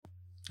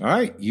All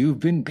right. You've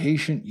been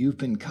patient, you've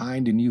been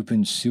kind, and you've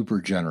been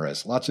super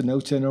generous. Lots of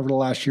notes in over the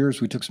last year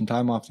as we took some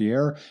time off the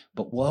air,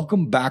 but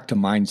welcome back to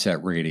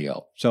Mindset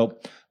Radio. So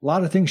a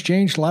lot of things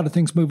changed, a lot of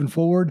things moving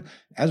forward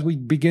as we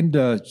begin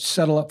to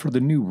settle up for the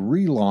new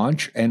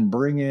relaunch and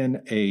bring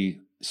in a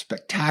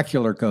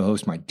spectacular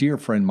co-host, my dear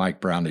friend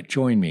Mike Brown, to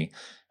join me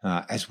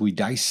as we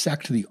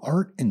dissect the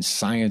art and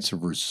science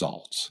of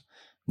results.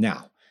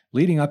 Now,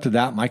 leading up to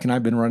that, Mike and I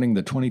have been running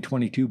the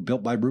 2022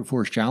 Built by Brute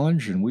Force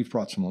Challenge, and we've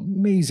brought some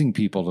amazing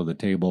people to the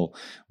table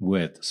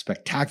with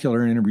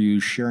spectacular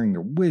interviews, sharing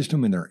their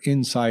wisdom and their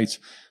insights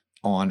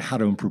on how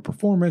to improve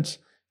performance,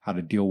 how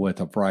to deal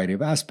with a variety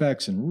of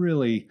aspects, and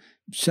really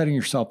setting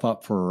yourself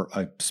up for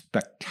a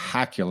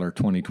spectacular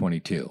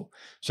 2022.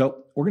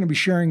 So we're going to be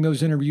sharing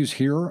those interviews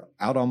here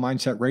out on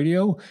Mindset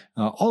Radio,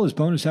 all as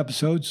bonus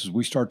episodes as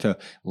we start to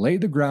lay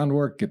the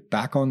groundwork, get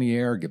back on the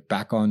air, get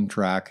back on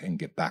track, and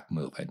get back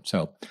moving.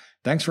 So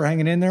thanks for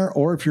hanging in there.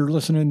 Or if you're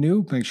listening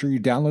new, make sure you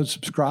download,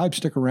 subscribe,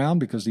 stick around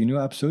because the new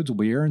episodes will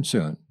be airing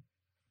soon.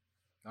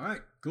 All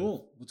right,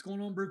 cool. What's going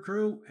on, Brew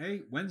Crew?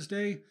 Hey,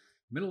 Wednesday,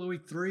 middle of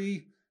week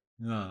 3.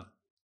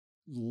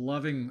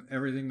 Loving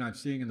everything I'm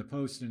seeing in the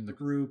posts and in the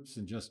groups,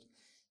 and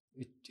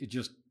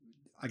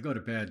I go to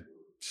bed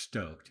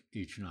stoked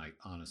each night,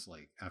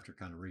 honestly, after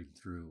kind of reading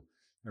through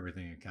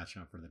everything and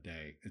catching up for the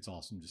day. It's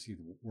awesome to see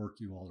the work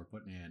you all are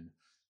putting in,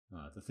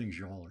 the things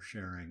you all are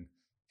sharing,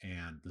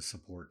 and the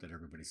support that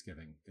everybody's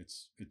giving.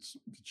 It's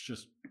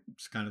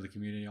kind of the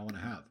community I want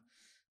to have.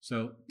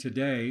 So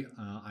today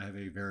I have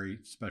a very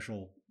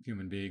special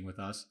human being with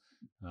us,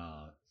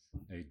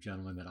 a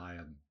gentleman that I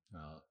am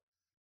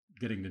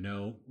getting to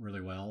know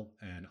really well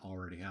and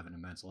already have an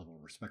immense level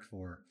of respect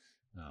for,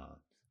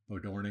 Beau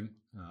Dorning,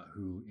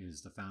 who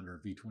is the founder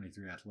of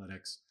V23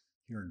 Athletics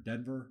here in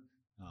Denver,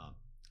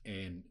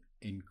 an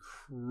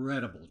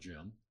incredible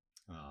gym,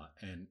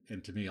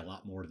 and to me, a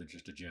lot more than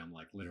just a gym.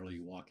 Like literally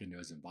you walk into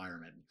his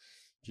environment,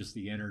 just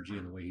the energy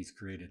and the way he's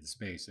created the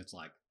space, it's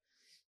like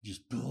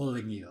just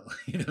pulling you.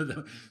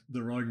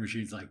 The rowing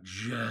machine's like,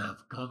 Jeff,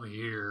 come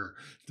here.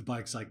 The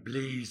bike's like,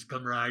 please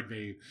come ride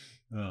me.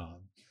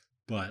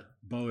 But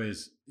Beau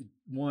is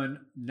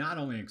one, not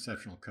only an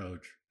exceptional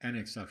coach and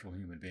an exceptional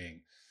human being,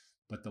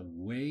 but the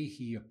way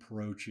he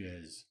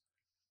approaches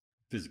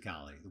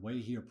physicality, the way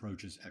he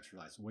approaches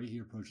exercise, the way he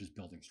approaches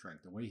building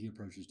strength, the way he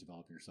approaches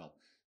developing yourself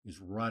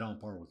is right on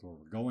par with where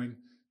we're going.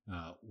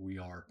 We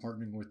are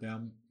partnering with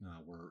them.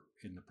 We're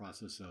in the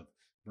process of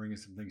bringing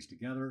some things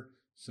together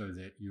so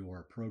that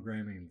your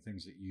programming and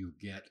things that you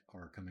get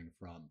are coming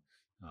from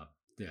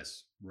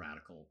this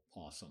radical,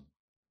 awesome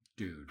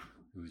dude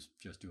who's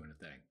just doing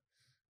a thing.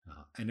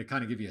 And to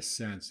kind of give you a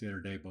sense, the other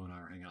day, Beau and I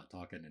were hanging out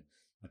talking, and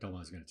I told him I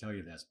was going to tell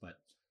you this, but,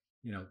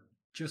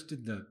 just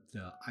in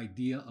the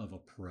idea of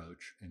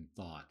approach and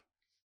thought,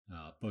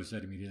 Beau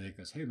said to me today, he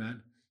goes, hey,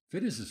 man,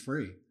 fitness is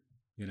free.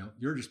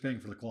 You're just paying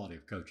for the quality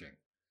of coaching.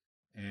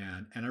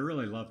 And I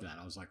really love that.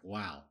 I was like,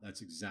 wow,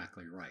 that's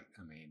exactly right.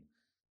 I mean,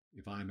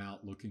 if I'm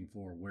out looking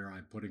for where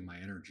I'm putting my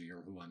energy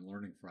or who I'm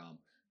learning from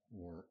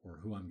or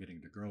who I'm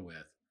getting to grow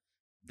with,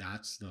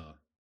 that's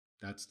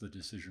the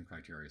decision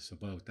criteria. So,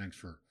 Beau, thanks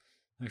for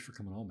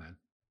coming on, man.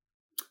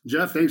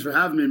 Jeff, thanks for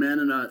having me, man.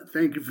 And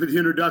thank you for the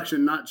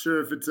introduction. Not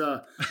sure if it's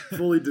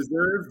fully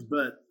deserved,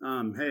 but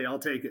hey, I'll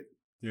take it.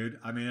 Dude,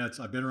 I mean,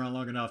 I've been around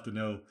long enough to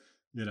know,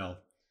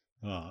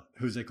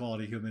 who's a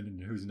quality human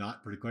and who's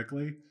not pretty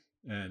quickly,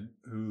 and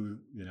who,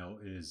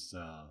 is,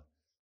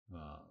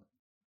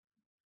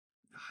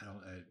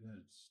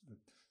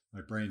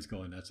 my brain's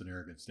going, that's an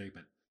arrogant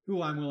statement.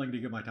 Who I'm willing to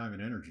give my time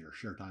and energy or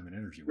share time and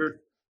energy with,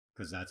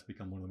 because that's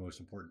become one of the most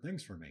important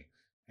things for me.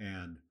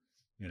 And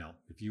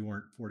if you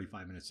weren't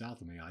 45 minutes south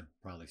of me, I'd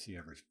probably see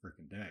every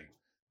freaking day.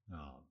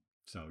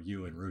 So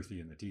you and Ruthie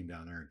and the team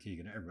down there and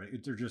Keegan, everybody,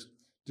 they're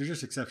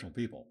just exceptional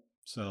people.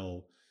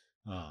 So,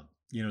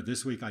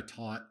 this week I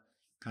taught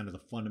kind of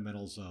the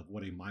fundamentals of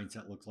what a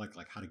mindset looks like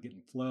how to get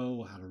in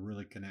flow, how to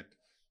really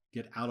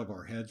get out of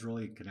our heads,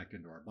 really connect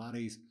into our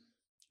bodies.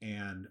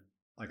 And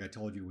like I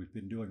told you, we've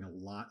been doing a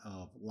lot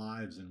of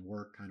lives and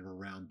work kind of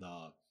around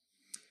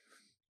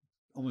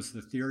almost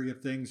the theory of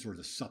things or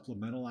the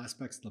supplemental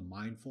aspects, the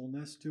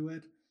mindfulness to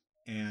it.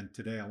 And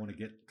today I want to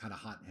get kind of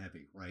hot and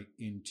heavy, right,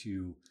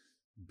 into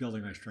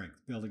building my strength,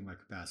 building my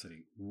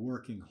capacity,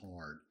 working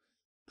hard,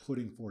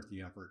 putting forth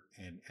the effort,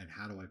 and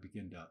how do I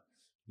begin to,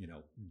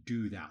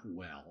 do that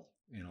well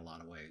in a lot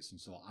of ways. And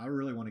so I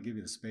really want to give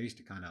you the space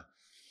to kind of,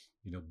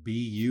 be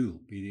you,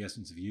 be the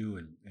essence of you,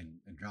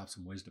 and drop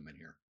some wisdom in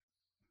here.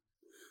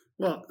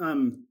 Well,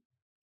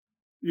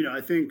 I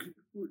think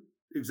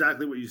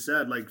exactly what you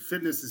said, like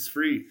fitness is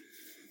free.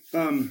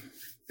 And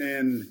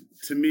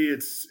to me,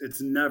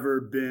 it's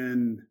never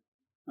been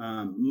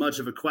much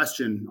of a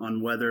question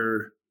on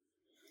whether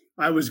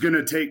I was going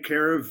to take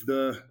care of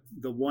the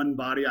one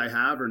body I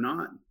have or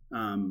not.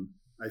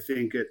 I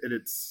think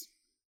it's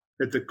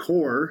at the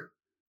core,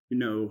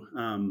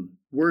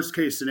 worst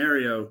case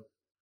scenario.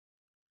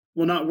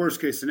 Well, not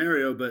worst case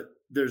scenario, but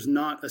there's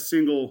not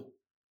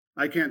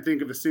I can't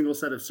think of a single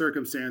set of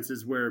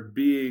circumstances where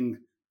being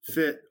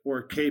fit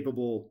or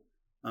capable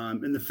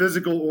in the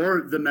physical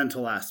or the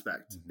mental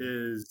aspect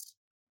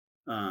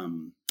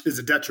Mm-hmm. is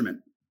a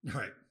detriment,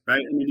 Right.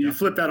 right? I mean, you Yeah.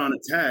 flip that on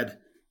its head.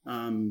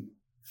 Um,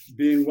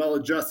 Being well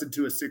adjusted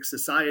to a sick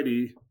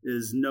society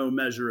is no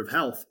measure of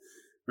health,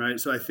 right?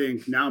 So I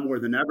think now more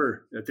than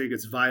ever, I think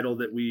it's vital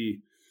that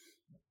we,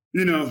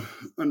 you know,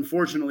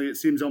 unfortunately, it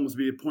seems almost to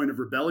be a point of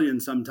rebellion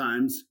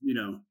sometimes,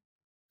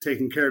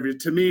 taking care of you.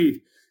 To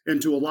me,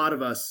 and to a lot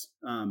of us,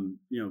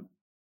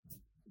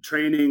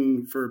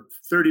 training for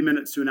 30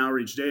 minutes to an hour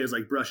each day is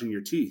like brushing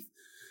your teeth.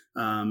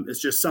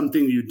 It's just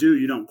something you do.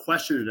 You don't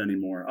question it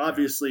anymore. Yeah.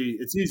 Obviously,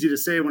 it's easy to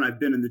say when I've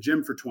been in the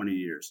gym for 20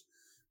 years,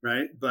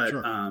 right? But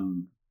Sure.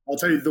 I'll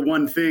tell you the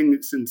one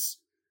thing since,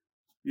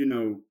 you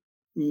know,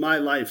 my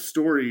life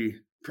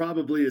story,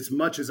 probably as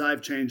much as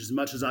I've changed, as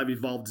much as I've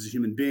evolved as a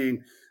human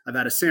being, I've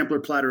had a sampler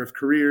platter of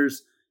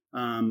careers.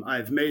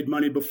 I've made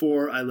money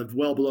before. I lived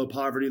well below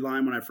poverty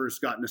line when I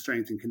first got into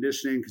strength and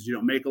conditioning because you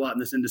don't make a lot in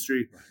this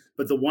industry. Right.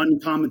 But the one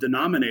common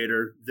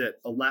denominator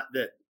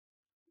that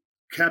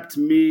kept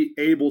me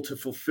able to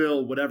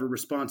fulfill whatever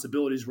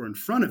responsibilities were in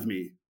front of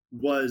me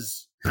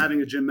was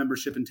having a gym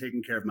membership and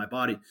taking care of my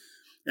body.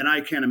 And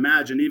I can't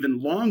imagine, even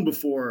long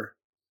before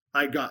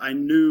I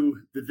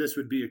knew that this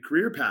would be a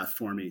career path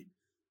for me.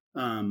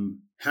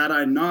 Had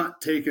I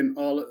not taken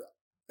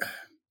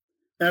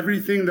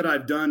everything that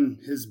I've done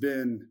has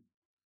been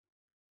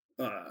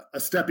a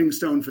stepping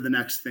stone for the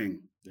next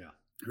thing. Yeah.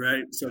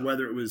 Right. So Yeah.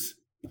 whether it was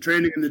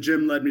training in the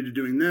gym led me to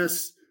doing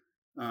this,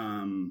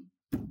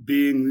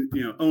 being,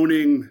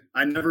 owning,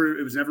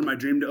 it was never my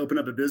dream to open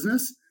up a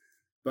business,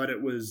 but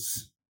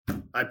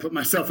I put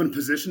myself in a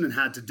position and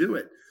had to do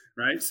it.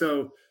 Right.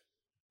 So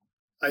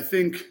I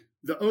think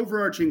the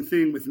overarching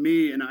thing with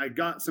me, and I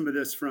got some of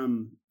this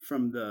from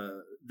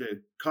the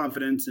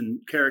confidence and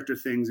character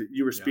things that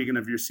you were Yeah. speaking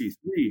of your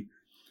C3.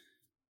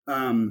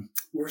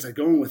 Where was I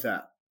going with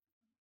that?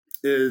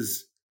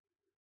 Is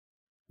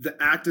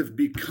the act of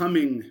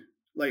becoming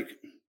like,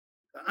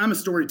 I'm a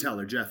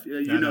storyteller, Jeff.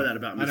 You know that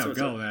about me. I know. So it's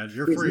Go, like, man.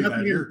 You're there's free, man.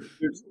 nothing in, Your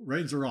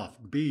reins are off.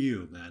 Be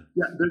you, man.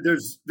 yeah,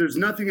 there's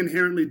nothing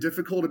inherently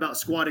difficult about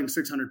squatting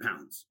 600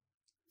 pounds.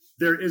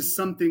 There is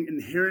something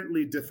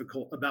inherently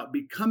difficult about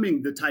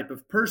becoming the type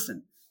of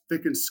person that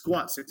can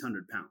squat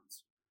 600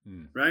 pounds.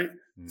 Right.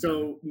 Mm-hmm.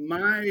 So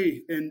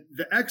and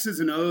the X's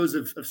and O's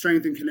of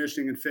strength and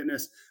conditioning and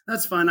fitness,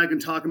 that's fine. I can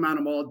talk about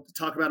them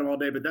all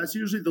day, but that's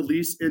usually the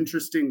least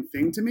interesting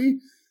thing to me.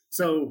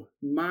 So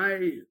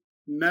my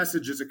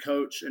message as a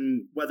coach,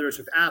 and whether it's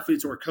with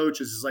athletes or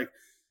coaches, is like,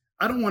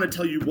 I don't want to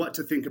tell you what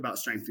to think about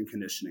strength and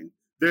conditioning.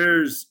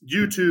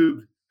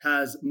 YouTube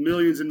has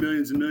millions and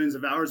millions and millions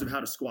of hours of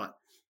how to squat.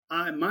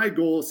 My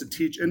goal is to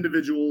teach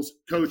individuals,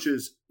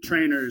 coaches,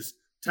 trainers,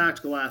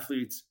 tactical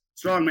athletes,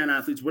 strongman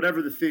athletes,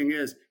 whatever the thing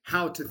is,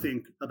 how to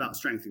think about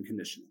strength and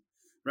conditioning,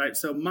 right?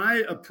 So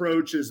my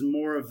approach is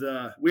more of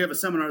we have a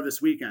seminar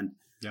this weekend,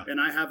 Yeah. and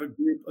I have a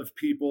group of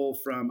people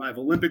I have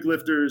Olympic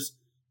lifters,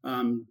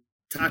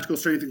 tactical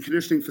strength and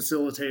conditioning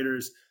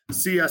facilitators,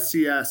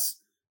 CSCS,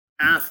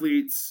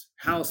 athletes,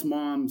 house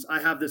moms. I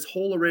have this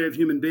whole array of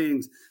human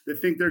beings that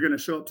think they're going to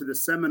show up to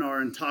this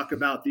seminar and talk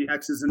about the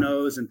X's and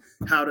O's and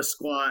how to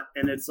squat.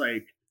 And it's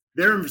like,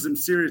 they're in for some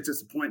serious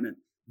disappointment.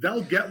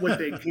 They'll get what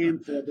they came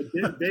for,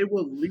 but they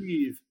will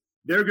leave.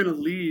 They're going to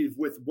leave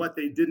with what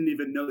they didn't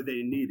even know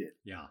they needed.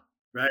 Yeah.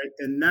 Right.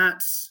 And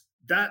that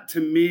to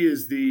me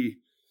is the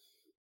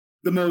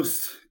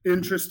most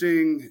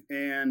interesting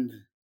and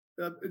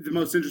the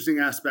most interesting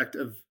aspect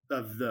of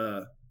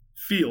the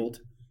field,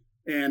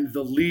 and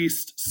the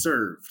least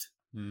served,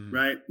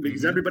 right?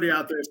 Because everybody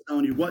out there is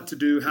telling you what to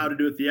do, how to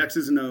do it, the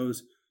X's and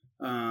O's.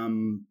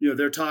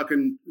 They're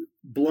talking,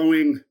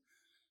 blowing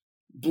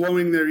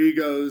their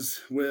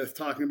egos with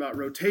talking about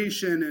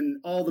rotation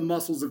and all the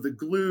muscles of the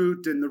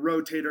glute and the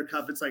rotator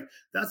cuff. It's like,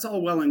 that's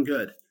all well and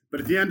good.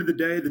 But at the end of the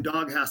day, the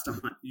dog has to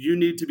hunt. You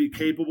need to be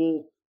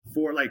capable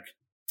for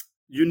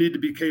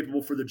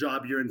the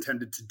job you're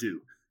intended to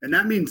do. And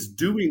that means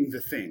doing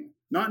the thing,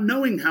 not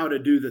knowing how to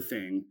do the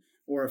thing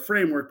or a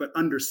framework, but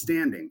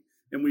understanding.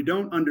 And we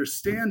don't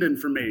understand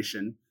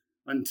information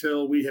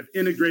until we have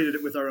integrated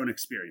it with our own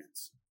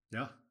experience.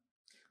 Yeah.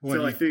 Well,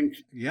 so I think,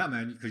 yeah,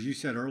 man, because you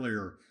said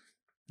earlier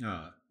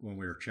when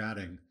we were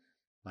chatting,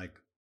 like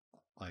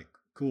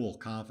cool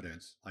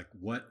confidence, like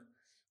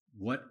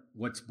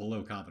what's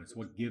below confidence?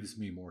 What gives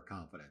me more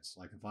confidence?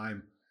 Like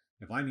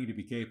if I need to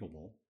be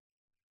capable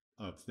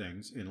of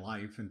things in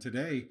life, and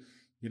today,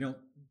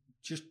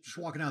 just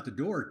walking out the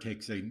door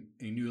takes a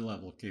new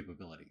level of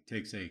capability,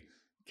 takes a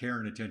care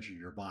and attention to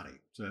your body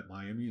so that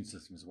my immune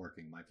system is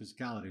working, my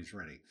physicality is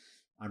ready.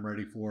 I'm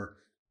ready for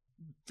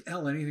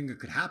anything that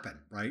could happen,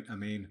 right? I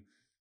mean,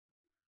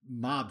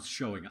 mobs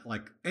showing up,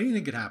 like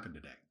anything could happen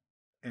today.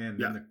 And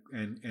yeah.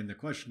 And the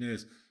question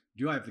is,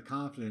 do I have the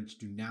confidence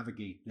to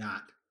navigate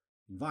that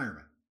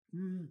environment?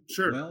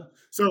 Sure. Well,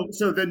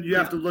 so then you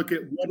have to look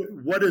at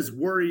what is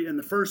worry in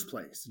the first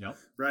place. Yep.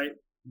 Right?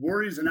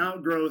 Worry is an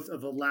outgrowth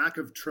of a lack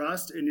of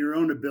trust in your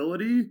own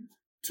ability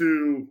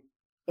to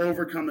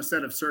overcome a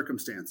set of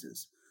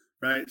circumstances.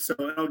 right? So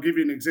I'll give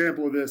you an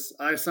example of this.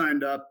 I'm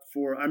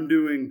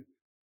doing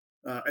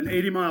an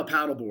 80-mile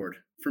paddleboard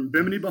from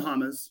Bimini,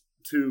 Bahamas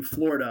to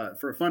Florida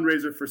for a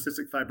fundraiser for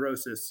cystic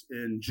fibrosis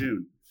in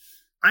June.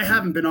 I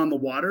haven't been on the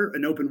water,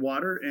 an open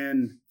water,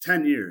 in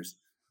 10 years.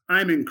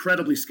 I'm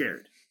incredibly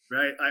scared,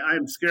 right?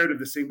 I'm scared of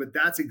this thing, but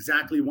that's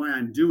exactly why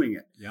I'm doing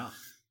it. Yeah.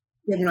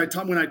 When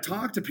I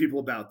talk to people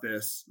about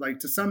this, like,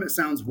 to some it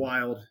sounds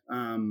wild,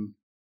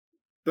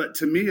 but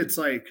to me it's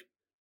like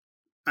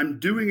I'm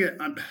doing it.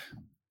 I'm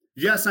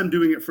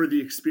doing it for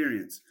the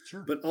experience,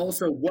 Sure. but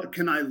also what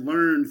can I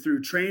learn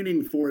through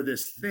training for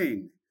this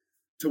thing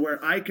to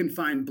where I can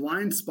find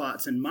blind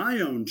spots in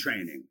my own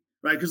training,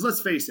 right? Because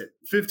let's face it,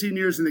 15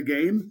 years in the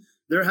game,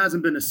 there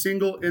hasn't been a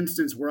single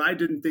instance where I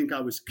didn't think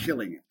I was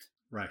killing it.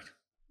 Right.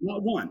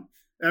 Not one.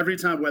 Every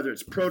time, whether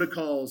it's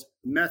protocols,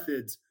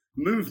 methods,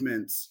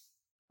 movements,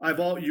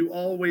 you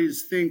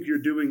always think you're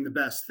doing the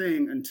best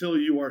thing until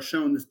you are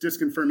shown this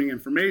disconfirming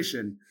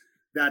information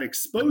that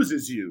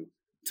exposes you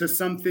to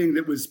something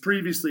that was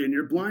previously in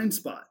your blind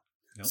spot.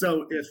 Yep.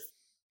 So if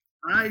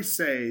I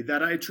say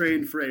that I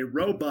train for a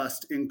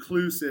robust,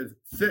 inclusive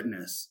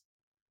fitness,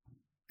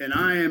 and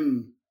I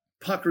am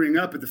puckering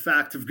up at the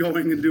fact of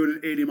going and doing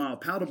an 80-mile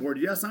paddleboard,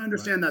 yes, I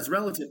understand that's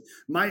relative.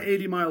 My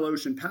 80-mile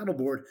ocean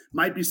paddleboard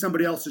might be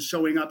somebody else's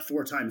showing up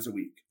 4 times a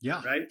week.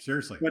 Yeah, right?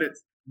 Seriously. But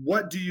it's,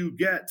 what do you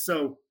get?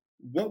 So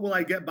what will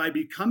I get by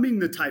becoming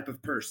the type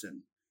of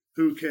person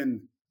who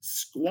can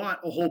squat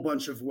a whole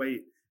bunch of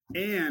weight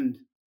and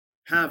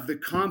have the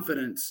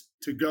confidence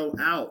to go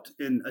out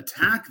and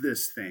attack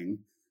this thing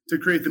to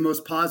create the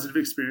most positive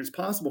experience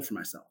possible for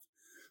myself?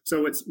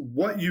 So it's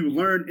what you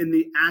learn in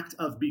the act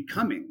of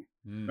becoming,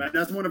 right?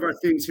 That's one of our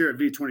things here at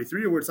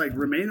V23, where it's like,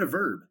 remain a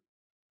verb,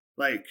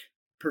 like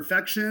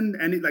perfection.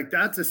 And like,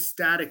 that's a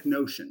static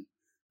notion,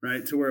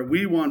 right? To where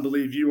we want to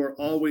believe you are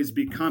always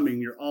becoming,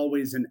 you're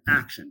always in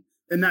action.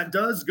 And that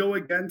does go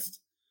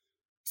against,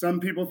 some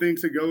people think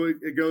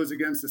it goes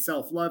against the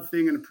self-love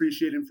thing and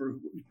appreciating for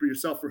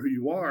yourself for who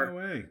you are. No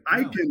way.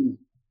 No.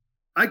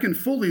 I can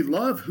fully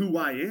love who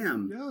I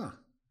am. Yeah.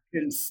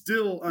 And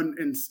still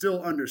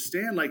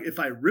understand, like, if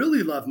I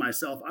really love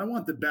myself, I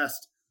want the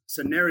best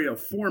scenario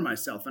for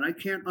myself, and I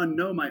can't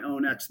unknow my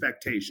own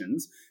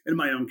expectations and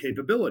my own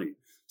capability.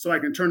 So I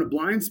can turn a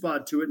blind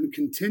spot to it and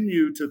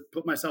continue to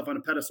put myself on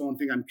a pedestal and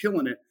think I'm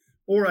killing it,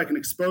 or I can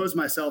expose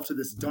myself to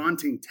this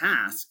daunting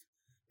task,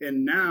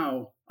 and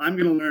now I'm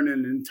going to learn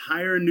an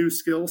entire new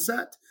skill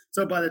set.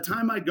 So by the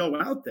time I go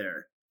out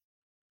there,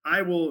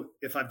 I will,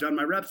 if I've done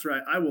my reps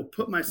right, I will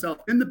put myself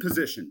in the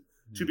position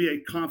to be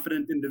a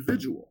confident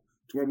individual,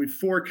 to where we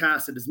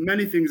forecasted as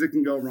many things that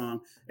can go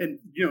wrong. And,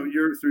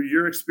 through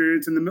your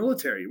experience in the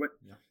military,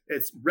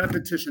 it's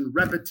repetition,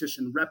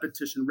 repetition,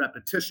 repetition,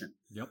 repetition.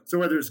 Yep. So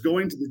whether it's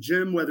going to the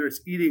gym, whether it's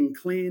eating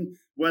clean,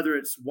 whether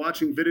it's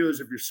watching videos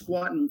of your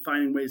squat and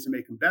finding ways to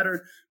make them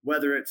better,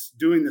 whether it's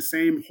doing the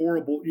same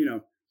horrible,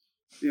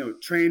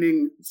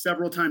 training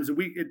several times a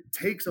week, it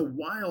takes a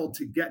while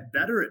to get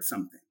better at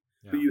something.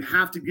 Yeah. But you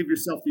have to give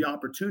yourself the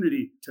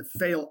opportunity to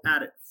fail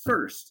at it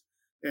first,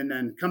 and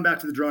then come back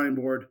to the drawing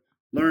board,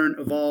 learn,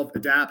 evolve,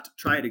 adapt,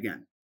 try it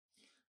again.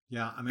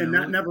 Yeah, I mean, and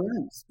that never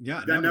ends.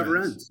 Yeah, that never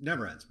ends.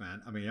 Never ends,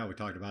 man. I mean, we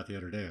talked about the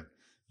other day.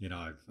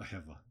 I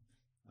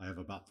have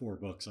about 4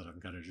 books that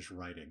I'm kind of just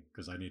writing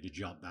because I need to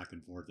jump back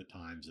and forth at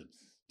times and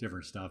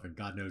different stuff, and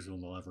God knows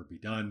when they'll ever be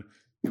done.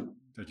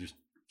 I just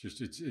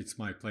it's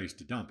my place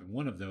to dump. And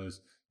one of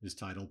those is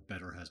titled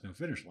 "Better Has No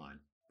Finish Line."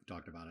 We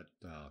talked about it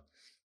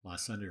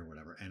last Sunday or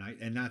whatever,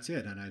 and that's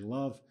it. And I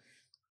love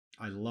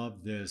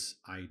this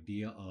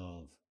idea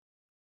of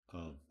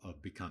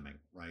becoming,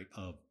 right?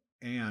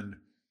 And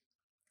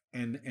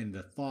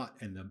the thought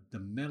and the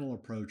mental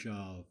approach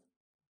of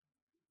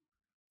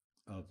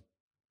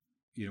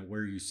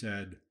where you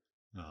said,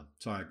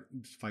 sorry,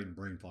 I'm just fighting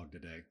brain fog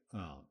today.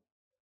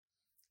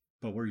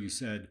 But where you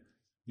said,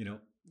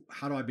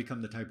 how do I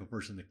become the type of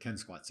person that can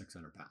squat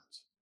 600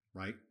 pounds,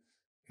 right?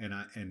 And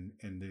I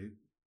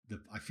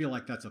feel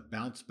like that's a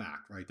bounce back,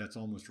 right? That's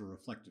almost a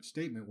reflective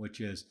statement, which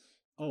is,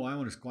 oh, I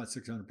want to squat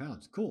 600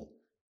 pounds. Cool.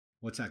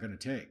 What's that going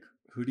to take?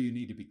 Who do you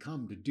need to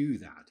become to do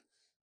that?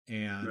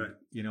 And, right.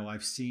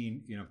 I've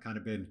seen, kind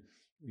of been,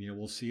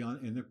 we'll see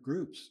in the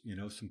groups,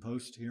 some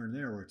posts here and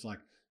there where it's like,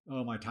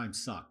 oh, my time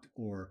sucked,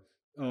 or,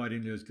 oh, I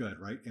didn't do as good.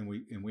 Right. And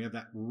we have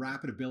that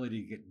rapid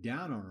ability to get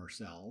down on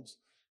ourselves.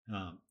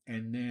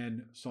 And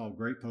then saw a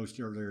great post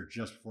earlier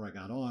just before I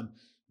got on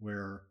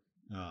where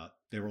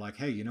they were like,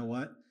 hey, you know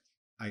what?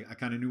 I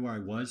kind of knew where I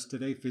was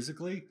today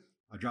physically.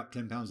 I dropped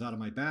 10 pounds out of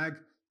my bag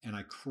and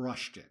I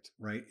crushed it,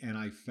 right? And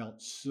I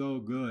felt so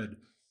good.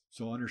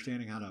 So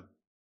understanding how to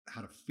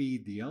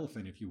feed the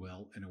elephant, if you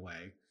will, in a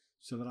way,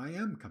 so that I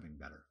am coming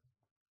better.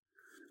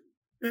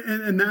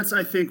 And that's,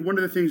 I think, one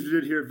of the things we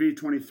did here at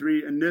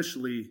V23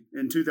 initially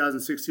in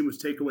 2016 was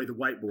take away the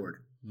whiteboard.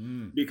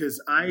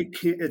 Because I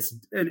can't,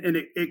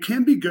 it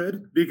can be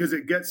good because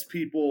it gets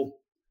people,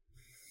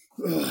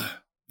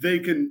 they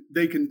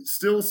can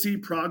still see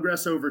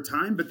progress over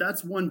time, but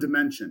that's one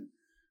dimension,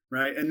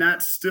 right? And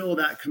that's still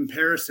that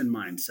comparison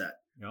mindset.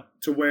 Yep.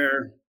 To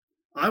where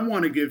I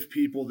want to give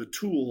people the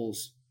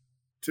tools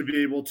to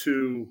be able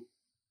to,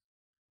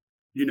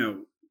 you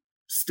know,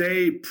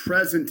 stay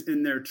present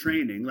in their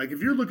training. Like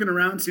if you're looking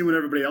around seeing what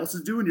everybody else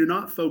is doing, you're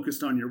not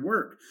focused on your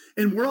work.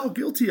 And we're all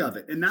guilty of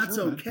it, and that's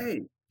Sure, man.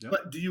 okay. Yep.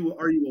 But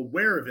are you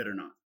aware of it or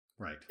not?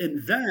 Right.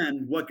 And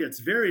then what gets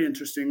very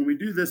interesting, we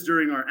do this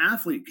during our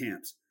athlete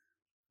camps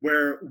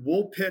where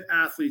we'll pit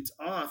athletes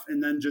off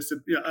and then just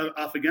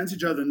off against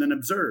each other and then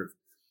observe.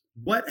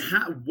 What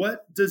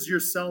does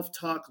your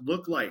self-talk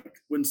look like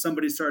when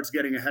somebody starts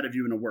getting ahead of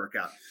you in a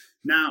workout?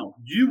 Now,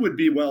 you would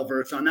be well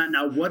versed on that.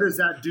 Now, what does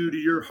that do to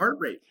your heart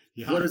rate?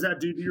 Yeah. What does that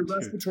do to your Dude.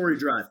 respiratory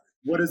drive?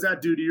 What does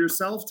that do to your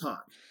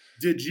self-talk?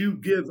 Did you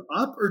give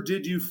up or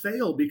did you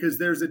fail? Because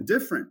there's a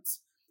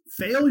difference.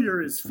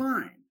 Failure is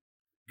fine.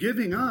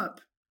 Giving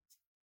up,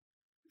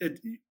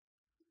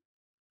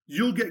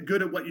 you'll get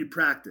good at what you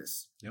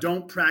practice. Yep.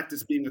 Don't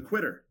practice being a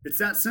quitter. It's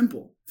that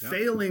simple. Yep.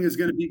 Failing is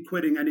going to be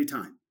quitting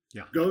anytime.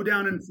 Yeah. Go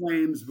down in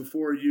flames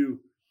before you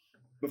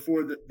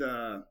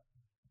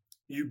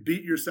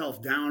beat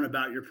yourself down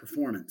about your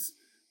performance,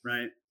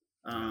 right?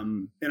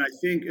 And I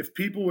think if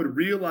people would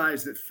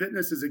realize that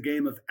fitness is a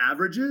game of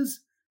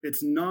averages,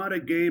 it's not a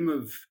game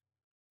of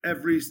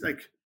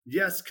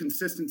yes,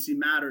 consistency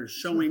matters,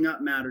 showing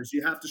up matters.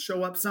 You have to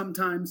show up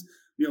sometimes,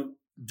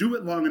 do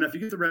it long enough. You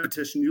get the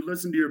repetition, you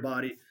listen to your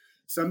body.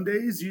 Some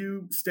days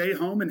you stay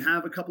home and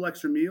have a couple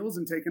extra meals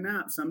and take a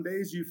nap. Some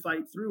days you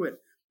fight through it.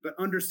 But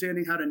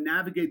understanding how to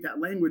navigate that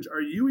language,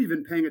 are you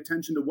even paying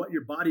attention to what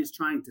your body's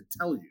trying to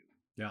tell you?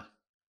 Yeah.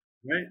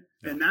 Right.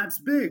 Yeah. And that's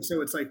big.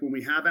 So it's like when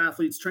we have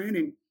athletes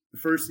training, the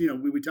first,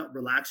 we tell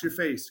relax your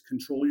face,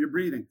 control your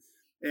breathing.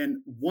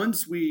 And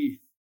once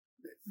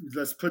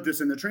let's put this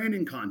in the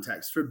training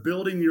context for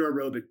building your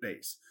aerobic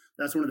base.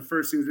 That's one of the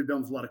first things we've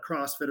done with a lot of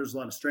CrossFitters, a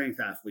lot of strength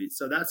athletes.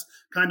 So that's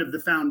kind of the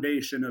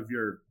foundation of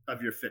your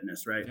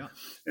fitness, right? Yeah.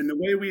 And the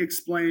way we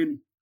explain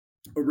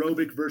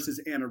aerobic versus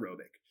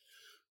anaerobic.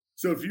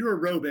 So if you're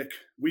aerobic,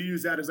 we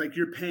use that as like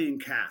you're paying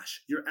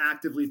cash. You're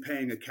actively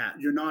paying a cat.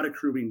 You're not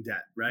accruing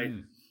debt, right?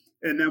 Mm.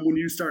 And then when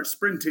you start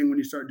sprinting, when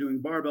you start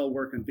doing barbell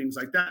work and things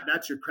like that,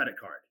 that's your credit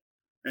card.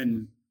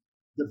 And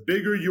the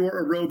bigger your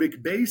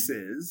aerobic base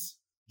is,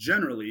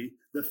 generally,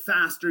 the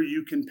faster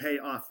you can pay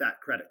off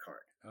that credit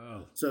card.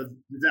 Oh. So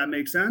does that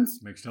make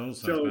sense? Makes total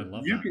sense. So man.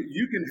 Love you that.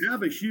 you can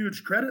have a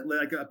huge credit,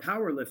 like a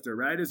power lifter,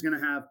 right? Is going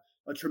to have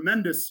a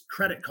tremendous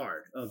credit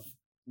card of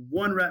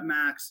 1 rep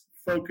max,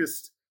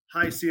 focused,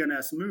 high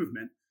CNS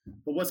movement.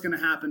 But what's going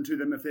to happen to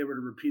them if they were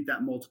to repeat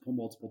that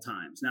multiple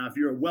times? Now, if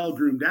you're a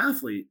well-groomed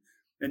athlete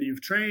and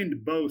you've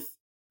trained both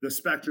the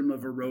spectrum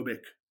of aerobic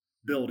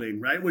building,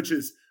 right, which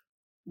is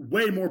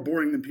way more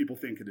boring than people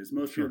think it is.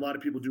 A lot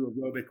of people do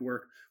aerobic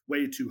work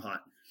way too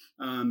hot.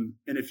 And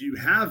if you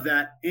have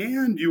that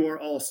and you are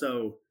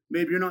also,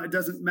 maybe you're not, it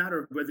doesn't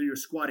matter whether you're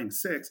squatting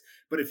 6,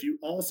 but if you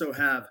also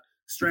have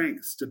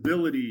strength,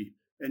 stability,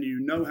 and you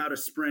know how to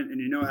sprint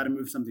and you know how to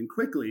move something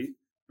quickly,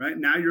 right?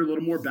 Now you're a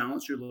little more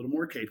balanced, you're a little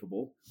more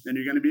capable, and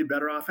you're going to be a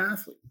better off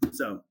athlete.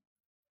 So,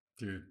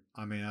 dude,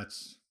 I mean,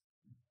 it's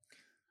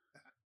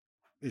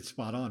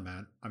spot on,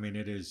 man. I mean,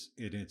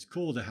 it's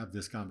cool to have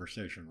this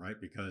conversation, right?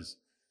 Because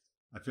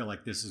I feel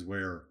like this is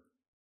where,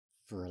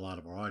 for a lot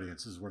of our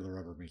audience, this is where the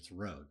rubber meets the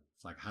road.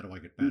 It's like, how do I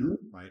get better,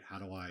 right? How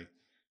do I,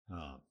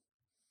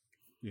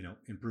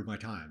 improve my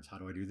times? How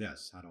do I do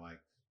this? How do I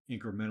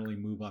incrementally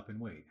move up in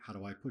weight? How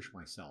do I push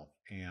myself?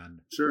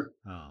 And sure,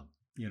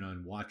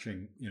 and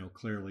watching,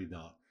 clearly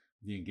the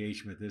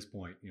engagement at this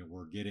point,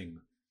 we're getting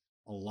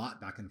a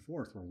lot back and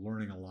forth. We're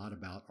learning a lot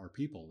about our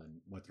people and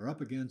what they're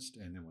up against,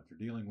 and then what they're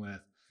dealing with,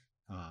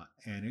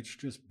 and it's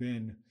just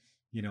been,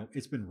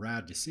 it's been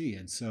rad to see.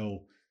 And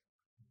so,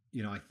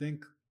 I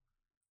think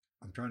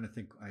I'm trying to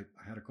think. I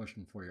had a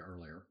question for you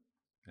earlier,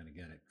 and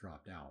again, it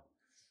dropped out.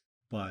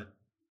 But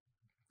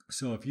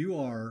so if you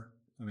are,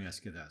 let me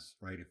ask you this,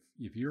 right?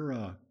 If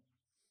you're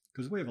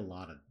because we have a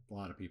lot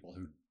of people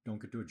who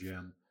don't get to a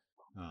gym,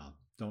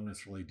 don't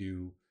necessarily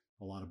do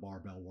a lot of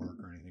barbell work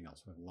or anything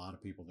else. We have a lot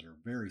of people that are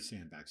very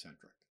sandbag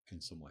centric in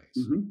some ways.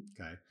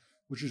 Okay,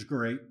 which is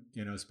great.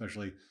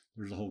 Especially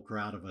there's a whole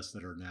crowd of us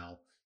that are now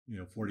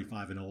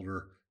 45 and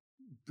older,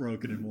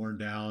 broken and worn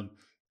down.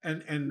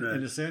 And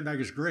the sandbag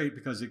is great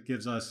because it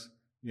gives us,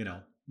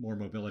 more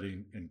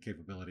mobility and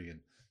capability.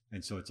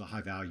 And so it's a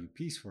high value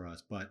piece for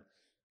us. But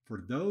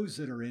for those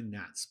that are in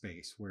that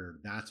space where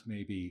that's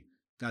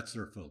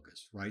their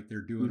focus, right?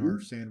 They're doing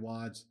our sand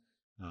WODs,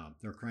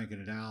 they're cranking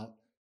it out,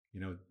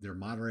 they're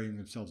moderating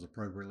themselves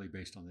appropriately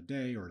based on the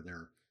day, or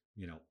they're,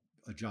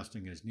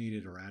 adjusting as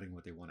needed or adding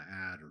what they want to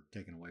add or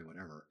taking away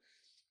whatever.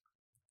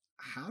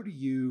 How do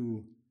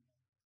you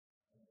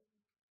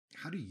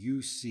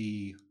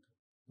see,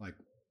 like,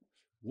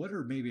 what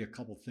are maybe a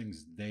couple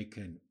things they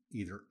can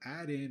either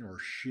add in or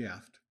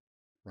shift,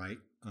 right?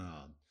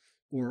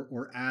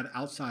 Or add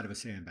outside of a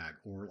sandbag,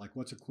 or like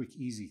what's a quick,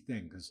 easy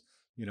thing? Because,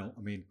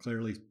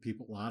 clearly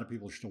a lot of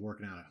people are still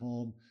working out at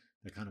home.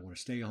 They kind of want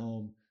to stay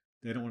home.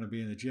 They don't want to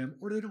be in the gym,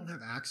 or they don't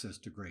have access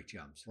to great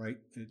gyms, right?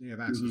 They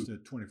have access to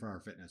 24-hour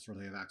fitness, or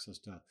they have access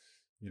to,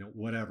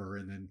 whatever.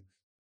 And then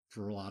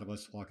for a lot of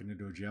us walking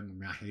into a gym, I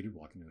mean, I hated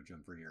walking into a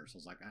gym for years. I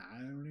was like, I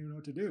don't even know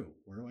what to do.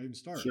 Where do I even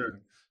start?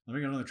 Sure. Let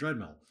me get on the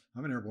treadmill.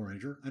 I'm an airborne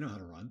ranger. I know how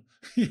to run.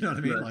 You know what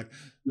I mean? Right. Like,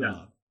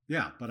 Yeah.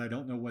 yeah, but I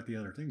don't know what the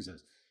other things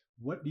is.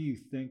 What do you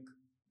think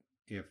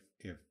if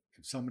if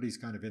if somebody's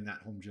kind of in that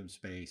home gym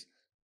space,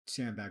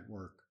 sandbag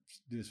work,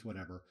 this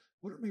whatever?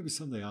 What are maybe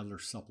some of the other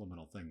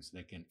supplemental things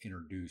they can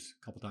introduce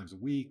a couple times a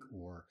week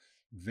or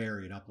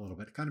vary it up a little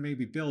bit, kind of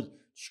maybe build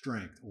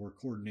strength or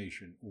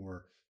coordination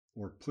or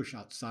push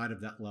outside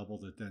of that level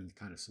that then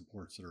kind of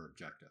supports their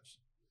objectives?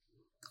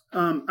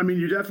 I mean,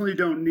 you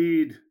don't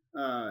need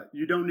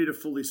a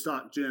fully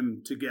stocked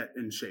gym to get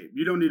in shape.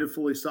 You don't need a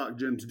fully stocked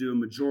gym to do a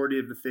majority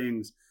of the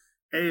things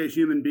a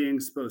human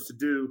being's supposed to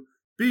do.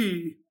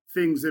 B,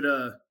 things that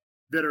are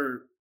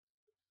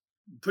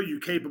put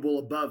you capable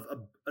above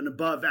an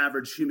above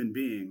average human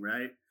being,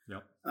 right?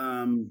 Yep.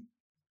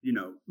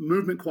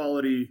 Movement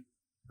quality,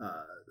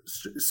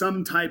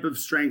 some type of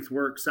strength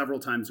work several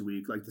times a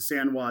week, like the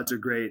sand wads are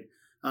great.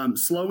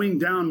 Slowing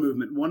down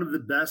movement, one of the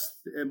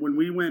best. And when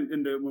we went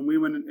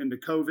into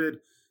COVID,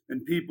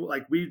 and people,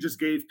 like, we just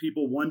gave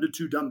people 1 to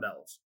 2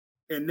 dumbbells,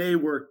 and they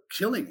were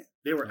killing it.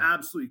 They were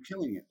absolutely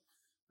killing it.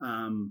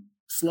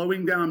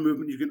 Slowing down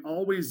movement, you can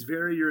always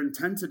vary your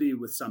intensity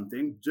with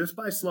something just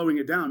by slowing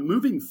it down.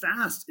 Moving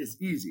fast is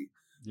easy.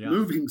 Yeah.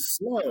 Moving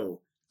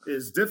slow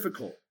is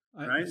difficult.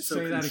 Right?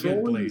 Say that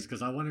again, please,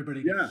 because I want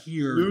everybody to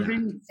hear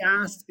moving that.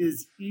 Fast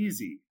is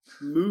easy.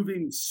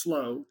 Moving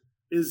slow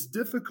is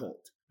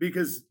difficult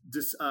because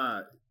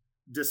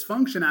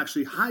dysfunction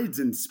actually hides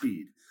in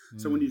speed.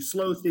 So when you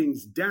slow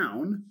things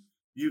down,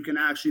 you can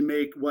actually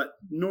make what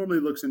normally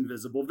looks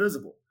invisible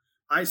visible.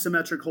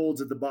 Isometric holds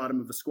at the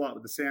bottom of a squat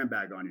with a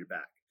sandbag on your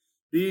back.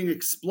 Being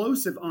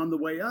explosive on the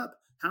way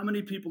up, how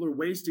many people are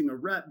wasting a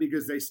rep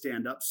because they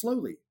stand up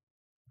slowly?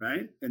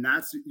 Right? And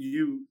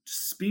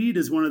speed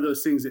is one of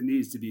those things that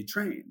needs to be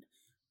trained.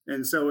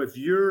 And so if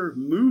you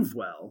move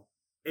well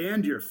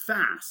and you're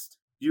fast,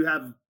 you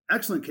have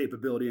excellent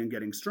capability in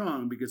getting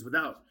strong, because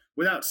without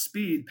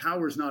speed,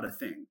 power is not a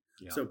thing.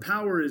 Yeah. So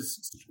power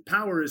is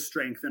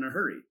strength in a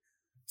hurry.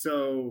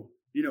 So,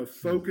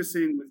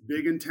 focusing with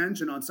big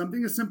intention on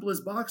something as simple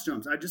as box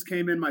jumps. I just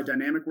came in my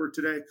dynamic work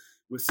today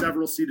with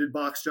several seated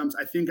box jumps.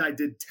 I think I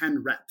did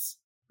 10 reps,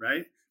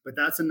 right? But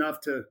that's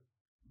enough to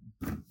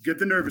get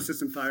the nervous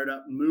system fired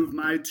up, move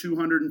my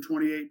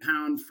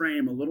 228-pound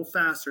frame a little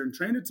faster and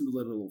train it to a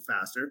little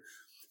faster.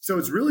 So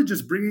it's really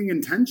just bringing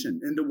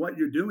intention into what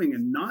you're doing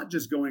and not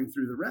just going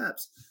through the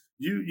reps.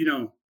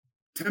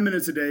 10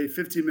 minutes a day,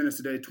 15 minutes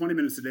a day, 20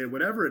 minutes a day,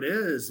 whatever it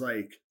is,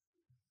 like,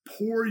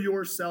 pour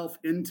yourself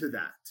into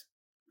that.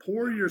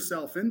 Pour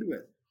yourself into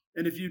it.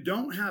 And if you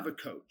don't have a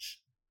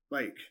coach,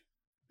 like,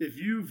 if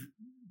you've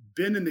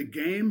been in the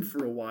game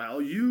for a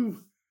while,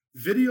 you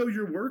video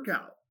your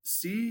workout.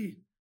 Do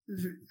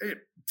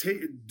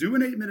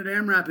an 8-minute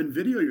AMRAP and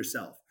video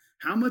yourself.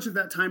 How much of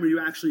that time are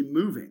you actually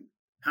moving?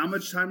 How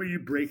much time are you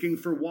breaking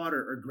for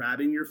water or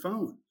grabbing your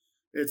phone?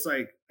 It's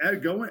like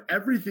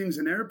everything's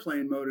in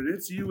airplane mode, and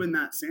it's you in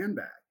that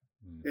sandbag.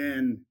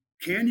 And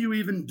can you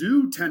even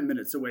do 10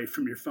 minutes away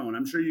from your phone?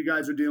 I'm sure you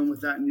guys are dealing with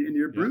that in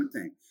your brute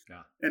thing.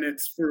 Yeah. And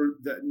it's for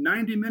the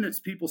 90 minutes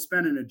people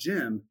spend in a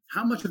gym,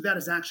 how much of that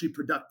is actually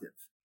productive?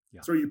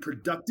 Yeah. So are you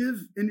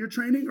productive in your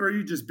training, or are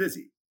you just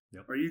busy?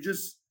 Yep. Are you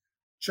just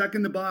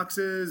checking the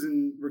boxes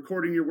and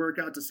recording your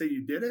workout to say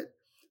you did it?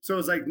 So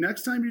it's like,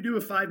 next time you do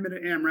a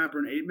 5-minute AMRAP or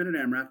an 8-minute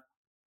AMRAP,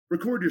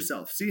 record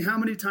yourself. See how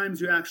many times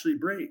you actually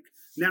break.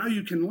 Now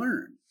you can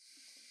learn.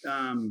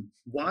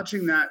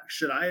 Watching that,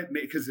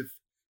 because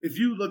if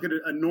you look at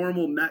a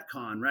normal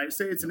Metcon, right?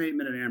 Say it's an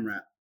 8-minute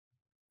AMRAP.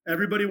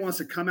 Everybody wants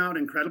to come out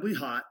incredibly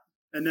hot,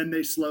 and then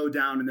they slow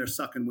down and they're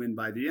sucking wind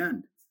by the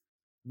end.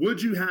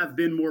 Would you have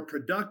been more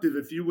productive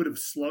if you would have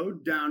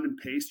slowed down and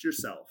paced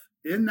yourself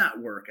in that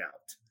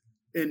workout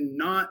and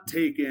not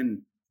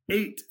taken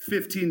 8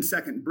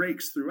 15-second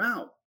breaks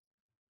throughout?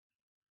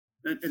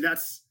 And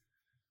that's,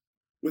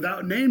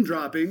 without name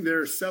dropping, there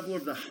are several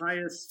of the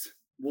highest,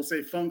 we'll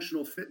say,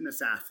 functional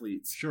fitness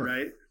athletes, sure,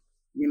 right?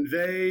 When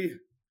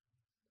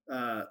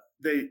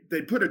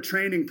they put a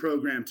training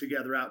program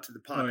together out to the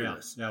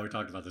populace. Oh, yeah. Yeah, we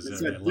talked about this. I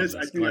love this.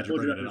 Glad you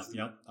brought it up.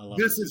 Yep, I love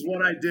this. This is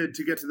what I did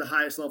to get to the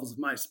highest levels of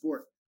my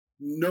sport.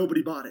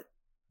 Nobody bought it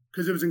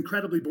because it was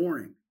incredibly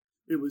boring.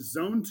 It was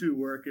zone 2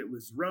 work. It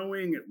was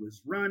rowing. It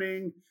was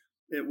running.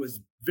 It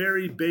was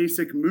very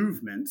basic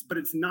movements, but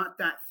it's not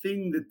that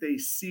thing that they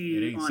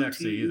see on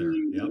TV either.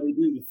 Yep. They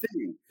do the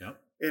thing. Yep.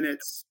 And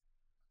it's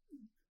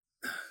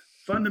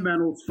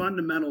fundamentals. Whether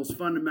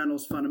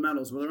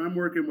I'm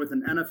working with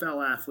an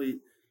NFL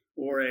athlete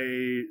or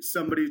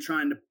somebody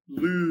trying to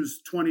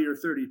lose 20 or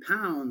 30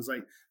 pounds,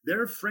 like,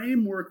 their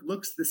framework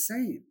looks the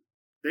same.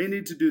 They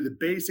need to do the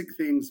basic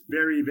things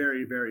very,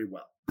 very, very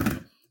well.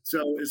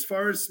 So as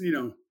far as,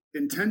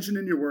 intention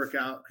in your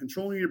workout,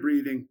 controlling your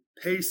breathing,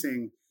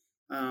 pacing,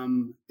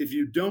 if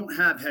you don't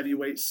have heavy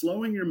weight,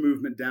 slowing your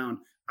movement down,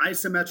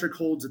 isometric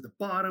holds at the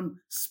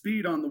bottom,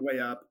 speed on the way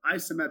up,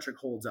 isometric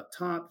holds up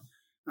top.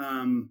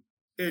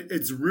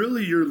 It's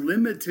really, you're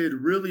limited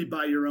really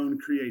by your own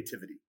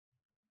creativity.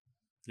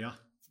 Yeah.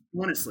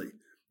 honestly.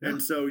 Yeah.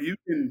 And so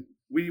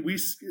we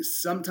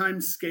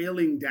sometimes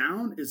scaling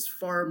down is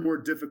far more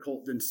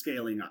difficult than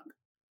scaling up,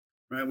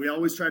 right? We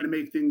always try to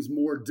make things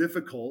more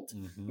difficult,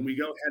 Mm-hmm. and we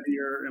go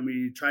heavier and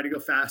we try to go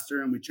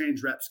faster and we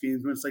change rep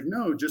schemes. When it's like,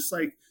 no, just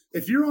like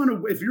if you're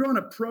on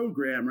a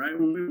program, right?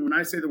 When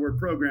I say the word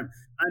program,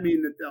 I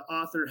mean that the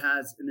author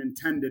has an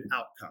intended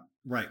outcome.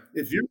 Right.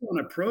 If you're on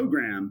a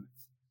program,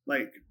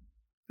 like,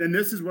 and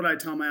this is what I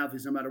tell my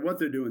athletes, no matter what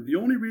they're doing, the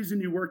only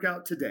reason you work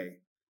out today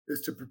is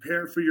to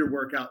prepare for your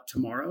workout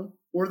tomorrow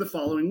or the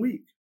following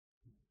week,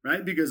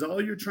 right? Because all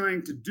you're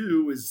trying to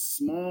do is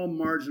small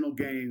marginal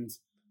gains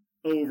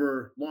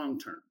over long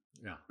term,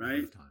 Yeah.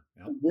 right? Time.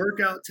 A Yep.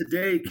 workout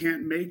today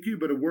can't make you,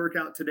 but a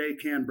workout today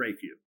can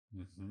break you.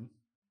 Mm-hmm.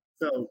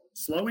 So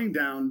slowing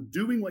down,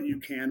 doing what you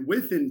can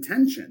with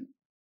intention,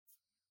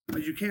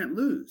 you can't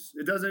lose.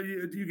 It doesn't.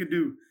 You can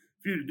do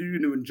if you do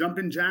doing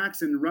jumping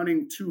jacks and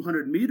running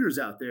 200 meters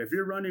out there. If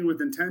you're running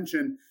with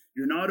intention,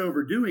 you're not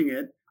overdoing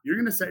it. You're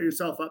going to set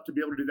yourself up to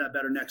be able to do that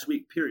better next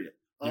week. Period.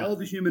 Yeah. All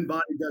the human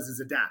body does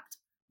is adapt.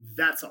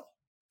 That's all,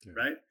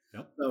 right?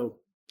 Yep. So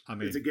I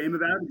mean, it's a game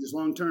of averages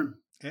long term.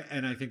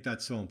 And I think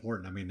that's so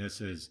important. I mean, this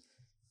is,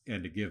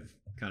 and to give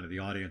kind of the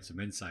audience some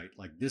insight,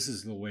 like this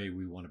is the way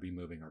we want to be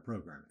moving our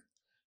programming.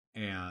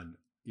 And,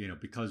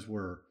 because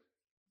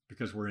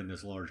we're in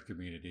this large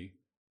community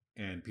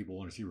and people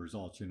want to see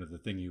results, the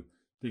thing you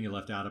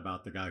left out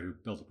about the guy who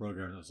built the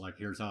program, it was like,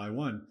 here's how I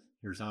won,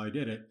 here's how I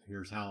did it,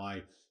 here's how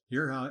I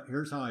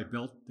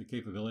built the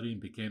capability and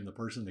became the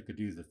person that could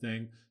do the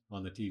thing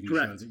on the TV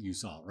Correct. show that you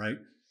saw, right?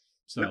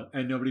 So, Yep.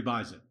 And nobody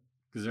buys it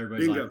because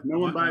everybody's Bingo. like, no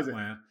one buys it.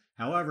 Wah.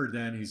 However,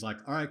 then he's like,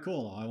 all right,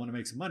 cool. I want to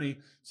make some money.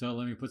 So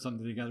let me put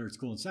something together. It's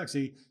cool and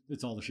sexy.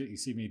 It's all the shit you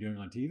see me doing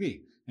on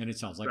TV. And it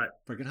sounds like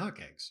freaking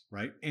hotcakes,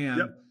 right?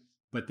 And,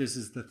 but this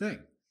is the thing.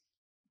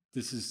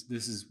 This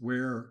is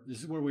where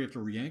we have to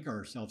re-anchor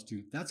ourselves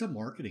to. That's a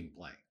marketing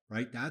play,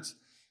 right? That's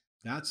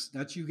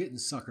you getting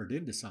suckered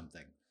into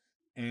something.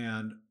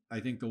 And I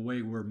think the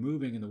way we're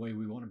moving and the way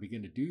we want to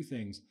begin to do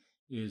things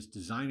is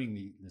designing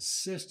the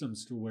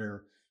systems to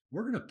where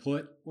we're going to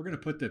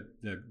put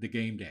the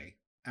game day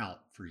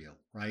out for you,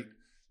 right?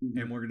 Mm-hmm.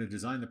 And we're going to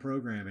design the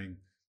programming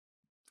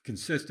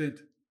consistent,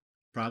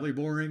 probably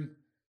boring,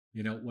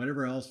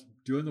 whatever else,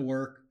 doing the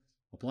work,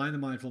 applying the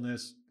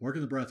mindfulness,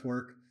 working the breath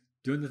work,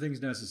 doing the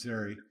things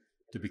necessary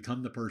to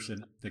become the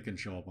person that can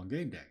show up on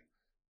game day.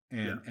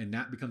 And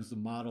that becomes the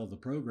model of the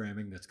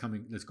programming that's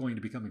going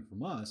to be coming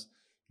from us.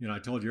 I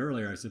told you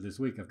earlier, I said this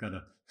week I've got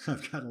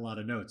a lot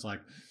of notes, like,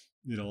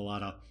 a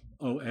lot of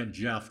and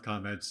Jeff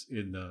comments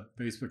in the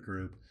Facebook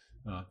group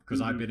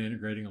because I've been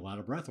integrating a lot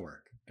of breath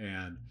work.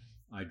 And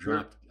I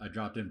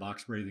dropped in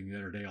box breathing the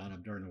other day on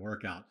them during the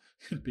workout,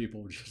 and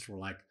people just were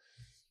like,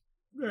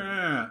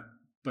 "Yeah."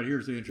 But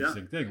here's the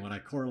interesting thing: when I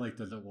correlate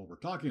to what we're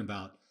talking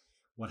about,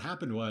 what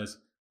happened was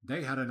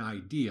they had an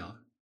idea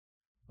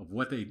of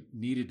what they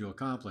needed to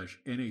accomplish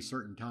in a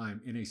certain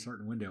time, in a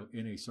certain window,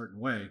 in a certain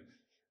way,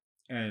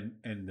 and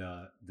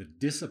the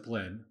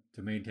discipline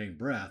to maintain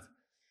breath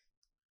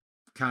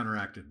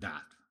counteracted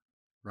that,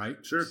 right?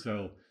 Sure.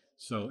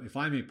 So if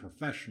I'm a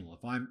professional,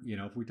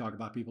 if we talk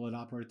about people that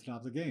operate at the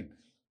top of the game,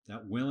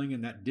 that willing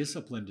and that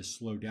discipline to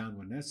slow down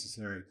when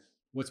necessary,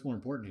 what's more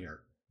important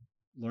here?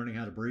 Learning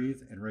how to breathe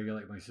and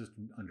regulate my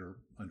system under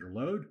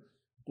load,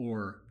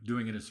 or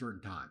doing it at a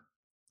certain time?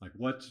 Like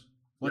what's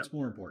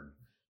more important?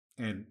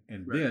 And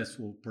this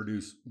will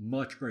produce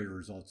much greater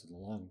results in the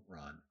long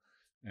run.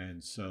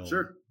 And so,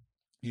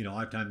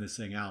 I've timed this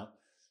thing out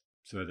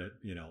so that,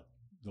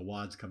 the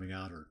WODs coming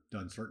out are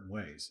done certain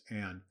ways.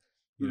 And,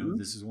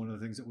 this is one of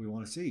the things that we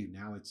want to see.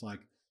 Now it's like,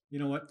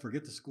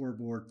 forget the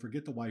scoreboard,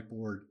 forget the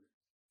whiteboard,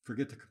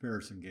 forget the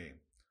comparison game.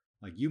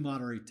 Like, you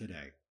moderate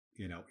today,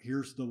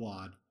 here's the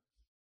WOD,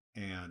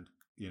 and,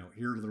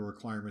 here are the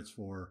requirements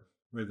for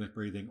rhythmic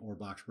breathing or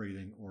box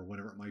breathing or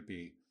whatever it might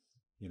be,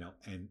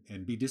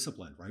 and be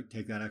disciplined, right?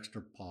 Take that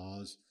extra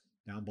pause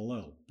down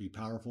below. Be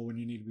powerful when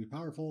you need to be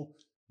powerful.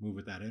 Move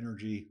with that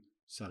energy,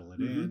 settle it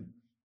in,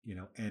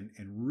 and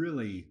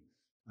really,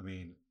 I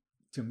mean,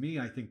 to me,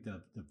 I think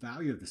the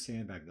value of the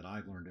sandbag that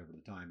I've learned over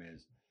the time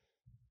is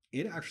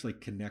it actually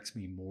connects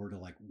me more to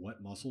like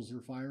what muscles are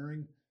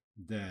firing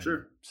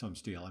than some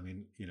steel. I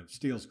mean,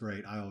 steel's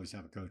great. I always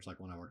have a coach, like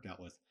when I worked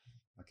out with,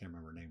 I can't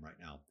remember her name right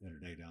now, the other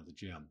day down at the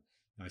gym.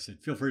 And I said,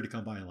 feel free to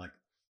come by and like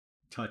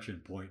touch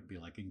and point and be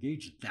like,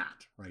 engage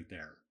that right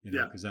there,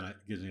 because then it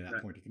gives me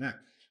that point to connect.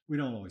 We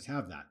don't always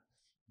have that,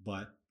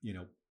 but,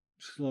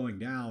 slowing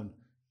down,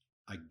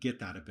 I get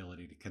that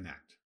ability to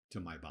connect to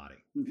my body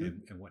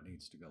and what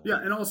needs to go on. Yeah.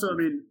 And also, I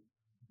mean,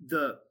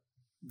 the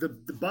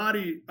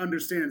body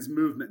understands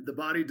movement. The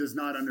body does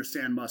not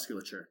understand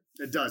musculature.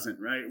 It doesn't,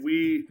 right?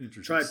 We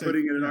try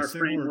putting it in our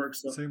framework.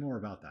 Say more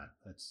about that.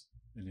 That's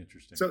an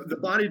interesting. So the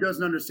body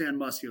doesn't understand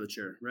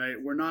musculature, right?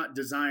 We're not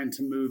designed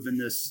to move in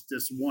this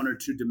one or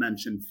two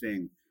dimension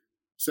thing.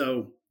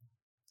 So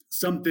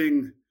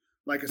something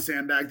like a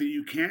sandbag that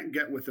you can't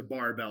get with a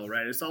barbell,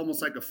 right? It's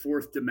almost like a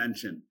fourth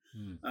dimension.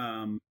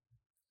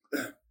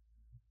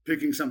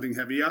 Picking something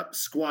heavy up,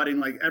 squatting,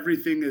 like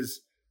everything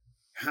is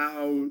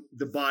how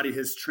the body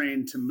has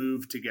trained to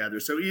move together.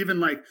 So even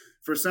like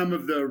for some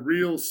of the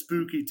real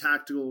spooky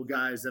tactical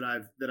guys that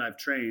I've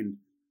trained,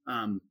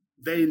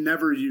 they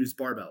never use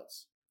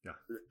barbells, Yeah.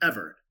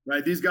 ever.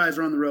 Right? These guys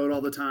are on the road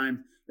all the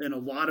time, and a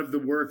lot of the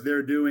work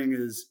they're doing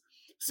is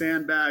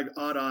sandbag,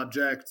 odd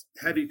object,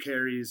 heavy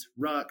carries,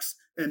 rucks,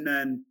 and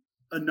then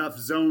enough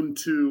zone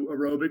 2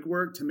 aerobic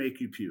work to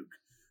make you puke.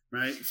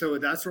 Right? So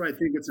that's where I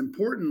think it's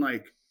important.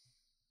 Like,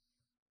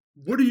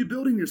 what are you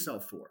building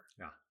yourself for?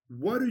 Yeah.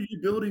 What are you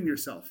building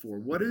yourself for?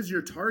 What is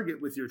your target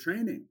with your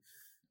training?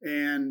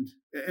 And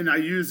I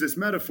use this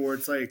metaphor.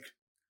 It's like,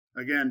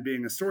 again,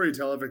 being a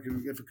storyteller,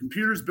 if a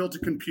computer's built to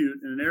compute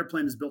and an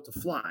airplane is built to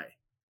fly,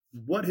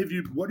 what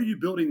are you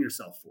building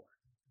yourself for?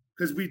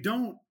 Because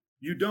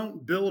you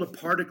don't build a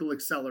particle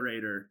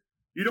accelerator.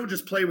 You don't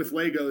just play with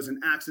Legos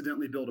and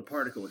accidentally build a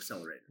particle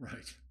accelerator.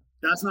 Right.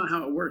 That's not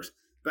how it works.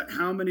 But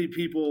how many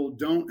people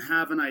don't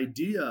have an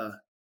idea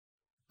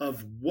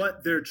of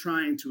what they're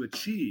trying to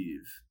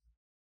achieve,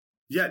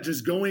 yet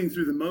just going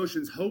through the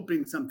motions,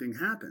 hoping something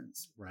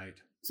happens. Right.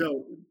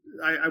 So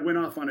I went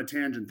off on a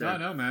tangent there.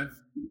 No, man,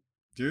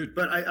 dude.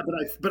 But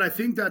I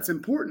think that's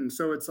important.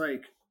 So it's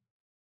like,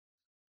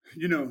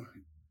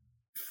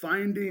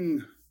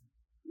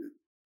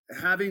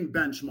 having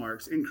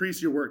benchmarks,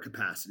 increase your work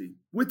capacity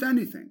with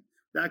anything.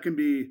 That can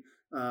be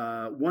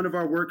one of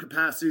our work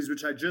capacities,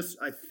 which I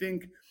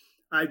think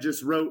I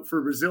just wrote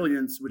for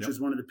resilience, which is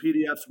one of the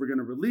PDFs we're going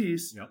to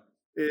release.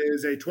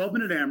 Is a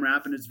 12-minute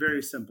AMRAP, and it's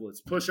very simple.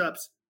 It's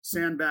push-ups,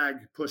 sandbag,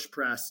 push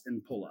press,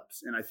 and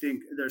pull-ups. And I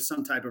think there's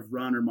some type of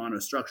run or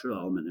monostructural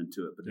element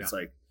into it, but it's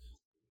like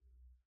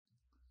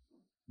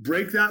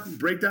break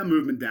that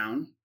movement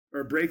down,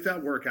 or break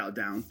that workout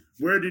down.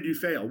 Where did you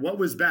fail? What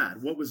was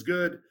bad? What was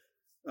good?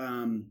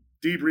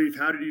 Debrief.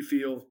 How did you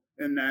feel?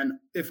 And then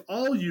if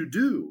all you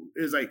do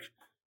is like,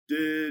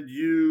 did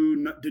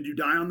you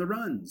die on the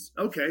runs?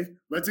 Okay,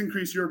 let's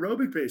increase your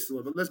aerobic pace a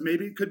little bit.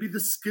 Maybe it could be the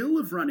skill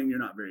of running you're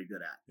not very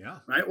good at. Yeah.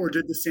 Right. Or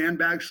did the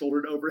sandbag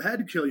shoulder to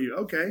overhead kill you?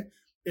 Okay.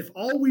 If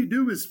all we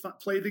do is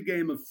play the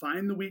game of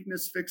find the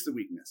weakness, fix the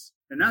weakness,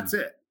 and that's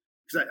it.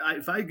 Because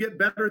if I get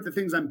better at the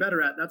things I'm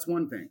better at, that's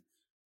one thing.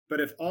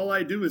 But if all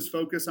I do is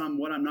focus on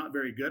what I'm not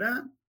very good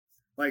at,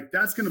 like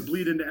that's going to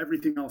bleed into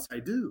everything else I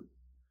do.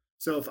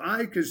 So if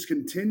I could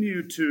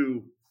continue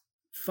to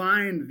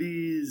find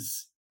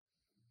these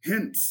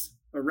hints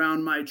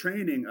around my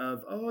training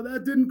of, oh,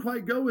 that didn't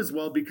quite go as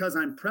well because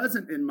I'm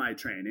present in my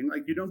training.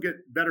 Like you don't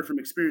get better from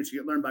experience, you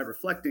get learned by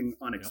reflecting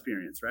on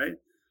experience, right?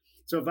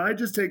 So if I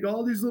just take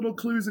all these little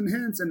clues and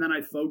hints and then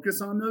I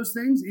focus on those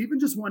things, even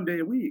just one day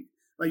a week,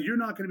 like you're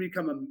not going to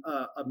become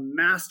a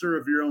master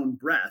of your own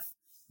breath,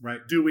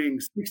 right? Doing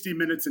 60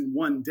 minutes in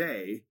one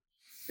day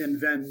and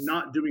then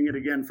not doing it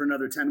again for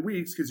another 10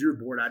 weeks because you're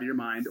bored out of your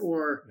mind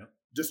or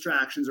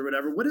distractions or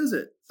whatever. What is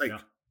it? Like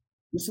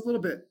just a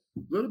little bit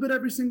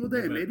every single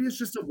day. Maybe it's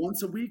just a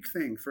once a week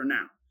thing for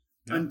now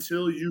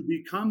until you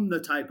become the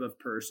type of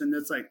person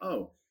that's like,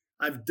 oh,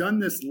 I've done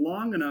this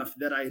long enough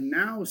that I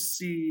now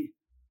see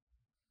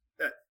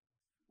that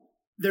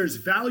there's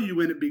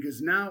value in it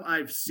because now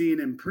I've seen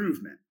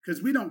improvement.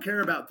 Because we don't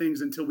care about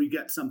things until we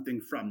get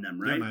something from them,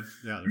 right?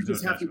 You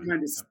just have to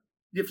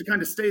you have to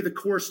kind of stay the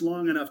course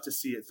long enough to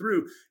see it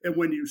through. And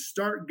when you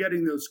start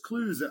getting those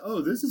clues that, oh,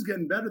 this is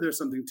getting better, there's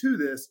something to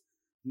this.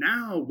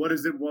 Now, what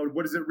does it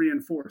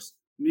reinforce?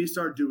 You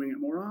start doing it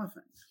more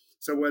often.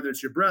 So whether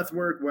it's your breath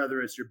work, whether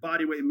it's your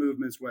body weight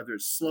movements, whether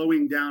it's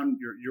slowing down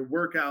your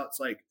workouts,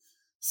 like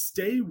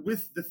stay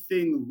with the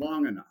thing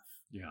long enough.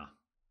 Yeah.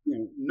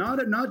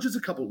 Not just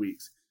a couple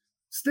weeks.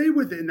 Stay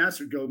with it. And that's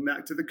go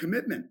back to the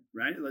commitment,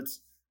 right?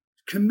 Let's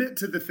commit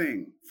to the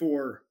thing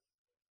for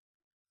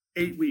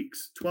 8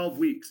 weeks, 12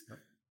 weeks,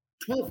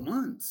 12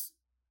 months.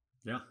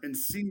 Yeah. And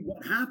see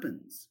what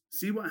happens.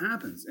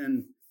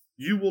 And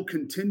you will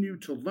continue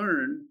to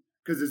learn,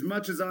 because as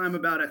much as I'm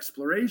about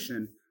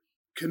exploration,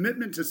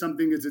 commitment to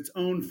something is its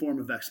own form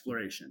of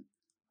exploration,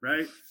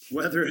 right?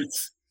 Whether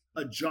it's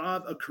a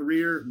job, a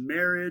career,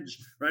 marriage,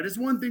 right? It's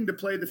one thing to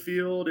play the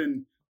field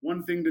and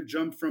one thing to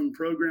jump from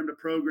program to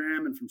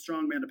program and from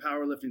strongman to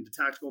powerlifting to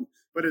tactical.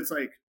 But it's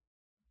like,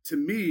 to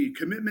me,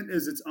 commitment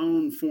is its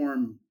own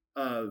form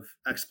of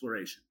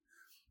exploration.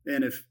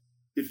 And if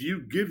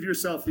you give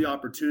yourself the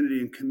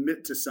opportunity and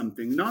commit to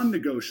something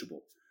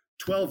non-negotiable,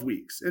 12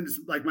 weeks. And it's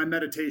like my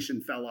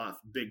meditation fell off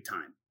big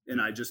time.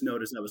 And I just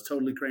noticed I was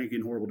totally cranky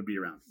and horrible to be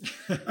around.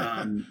 But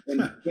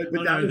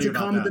that was a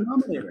common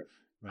denominator.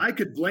 Right. I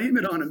could blame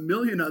it on a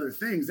million other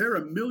things. There are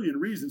a million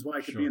reasons why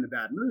I could be in a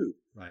bad mood.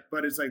 Right.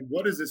 But it's like,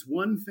 what is this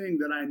one thing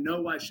that I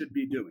know I should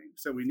be doing?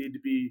 So we need to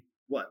be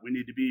We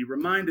need to be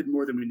reminded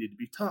more than we need to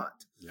be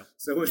taught. Yep.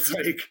 So it's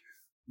like,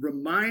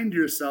 remind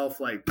yourself,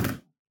 like,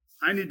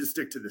 I need to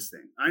stick to this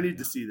thing. I need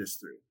to see this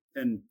through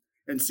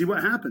and see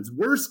what happens.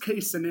 Worst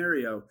case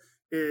scenario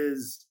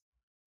is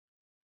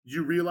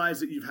you realize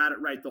that you've had it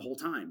right the whole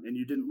time and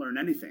you didn't learn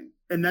anything.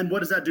 And then what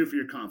does that do for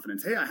your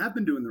confidence? Hey, I have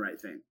been doing the right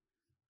thing.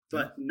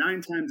 But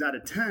 9 times out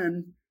of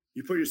 10,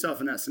 you put yourself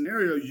in that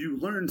scenario, you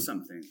learn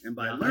something. And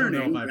by Yeah,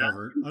 learning, I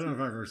don't know if I've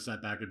ever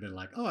sat back and been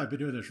like, oh, I've been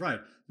doing this right.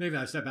 Maybe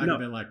I sat back and no,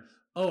 been like,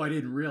 oh, I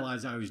didn't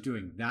realize I was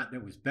doing that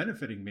was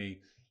benefiting me.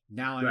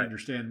 Now I right,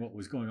 understand what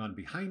was going on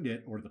behind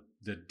it, or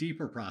the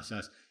deeper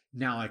process.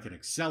 Now I can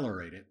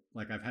accelerate it.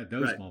 Like I've had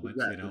those right, moments,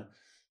 you exactly. know.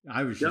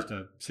 I was just Yep,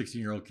 a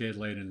 16-year-old kid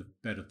laying in the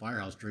bed of the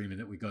firehouse dreaming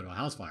that we go to a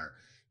house fire.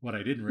 What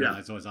I didn't yeah,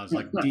 realize was I was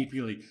like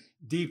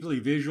deeply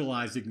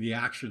visualizing the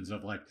actions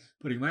of like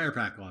putting my air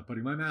pack on,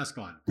 putting my mask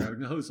on, grabbing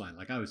the hose line.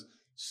 Like I was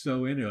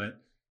so into it.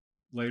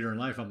 Later in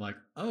life, I'm like,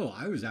 oh,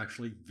 I was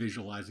actually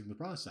visualizing the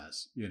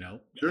process, you know,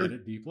 sure. at a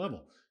deep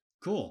level.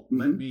 Cool.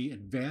 Let Hmm. me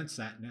advance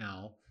that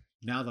now.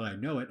 Now that I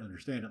know it,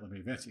 understand it, let me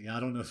advance it. Yeah, I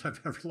don't know if I've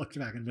ever looked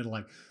back and been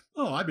like,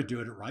 oh, I've been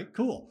doing it right.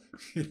 Cool.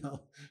 You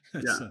know,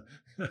 Yeah. that's,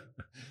 I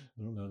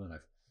don't know that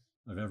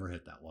I've ever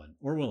hit that one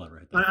or will ever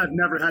hit that I've one.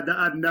 never had that.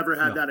 I've never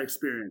had Yeah. that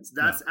experience.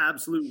 Yeah. That's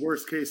absolute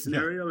worst case Yeah.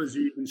 scenario is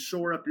you can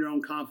shore up your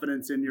own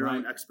confidence in your Right.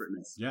 own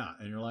expertness. Yeah.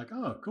 And you're like,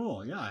 oh,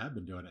 cool. Yeah, I have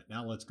been doing it.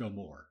 Now let's go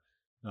more.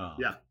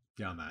 Yeah.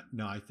 Yeah, Matt.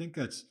 No, I think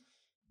that's,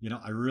 you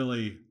know, I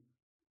really,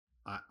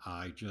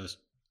 I just,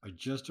 I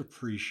just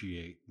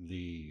appreciate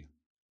the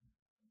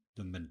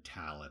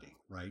mentality,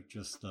 right?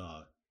 Just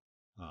uh,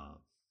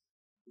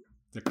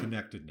 the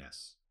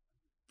connectedness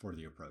for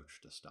the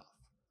approach to stuff,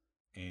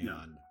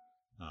 Yeah. and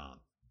um,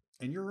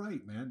 and you're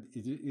right, man.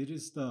 It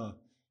is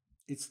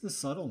it's the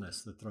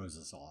subtleness that throws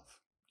us off.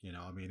 You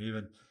know, I mean,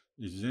 even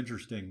it was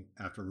interesting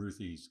after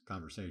Ruthie's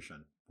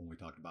conversation when we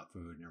talked about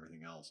food and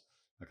everything else.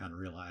 I kind of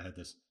realized I had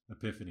this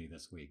epiphany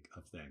this week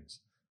of things,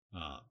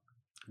 uh,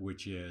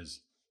 which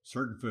is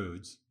certain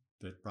foods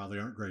that probably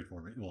aren't great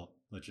for me. Well,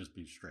 let's just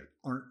be straight,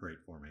 aren't great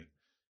for me.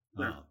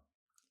 Sure. Uh,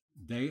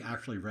 they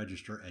actually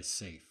register as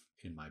safe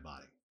in my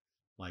body.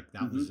 Like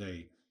that was Hmm.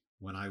 a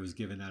when I was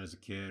given that as a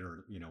kid,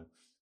 or you know,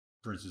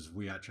 for instance,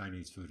 we got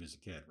Chinese food as a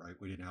kid, right?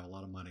 We didn't have a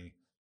lot of money.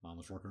 Mom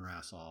was working her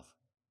ass off,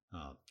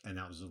 and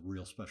that was a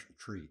real special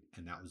treat.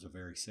 And that was a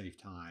very safe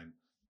time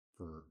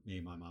for me,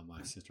 my mom,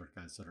 my sister to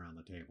kind of sit around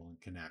the table and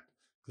connect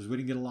because we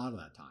didn't get a lot of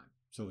that time.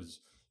 So it was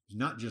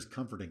not just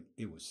comforting;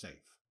 it was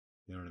safe.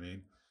 You know what I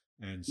mean?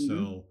 And Hmm.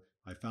 so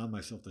I found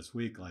myself this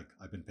week, like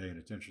I've been paying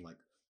attention, like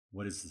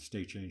what is the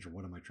state change or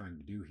what am I trying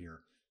to do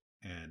here?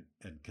 And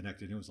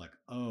connected. It was like,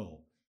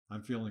 oh,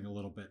 I'm feeling a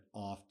little bit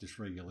off,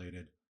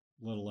 dysregulated,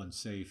 a little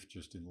unsafe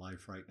just in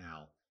life right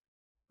now.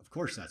 Of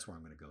course, that's where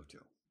I'm going to go to,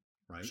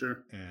 right?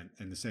 Sure. And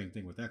the same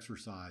thing with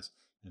exercise,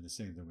 and the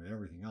same thing with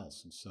everything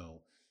else. And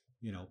so,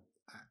 you know,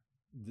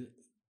 the,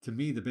 to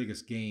me, the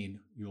biggest gain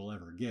you'll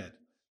ever get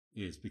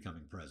is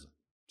becoming present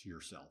to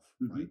yourself,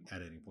 right? Hmm.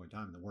 At any point in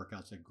time. And the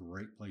workout's a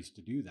great place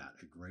to do that,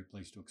 a great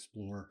place to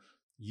explore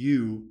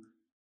you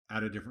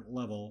at a different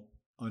level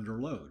under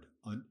load,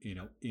 you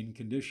know, in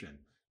condition,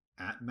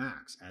 at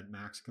max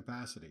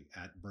capacity,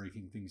 at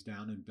breaking things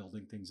down and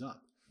building things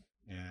up.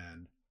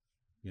 And,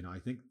 you know, I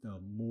think the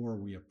more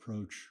we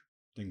approach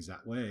things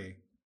that way,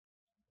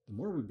 the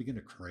more we begin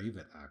to crave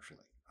it,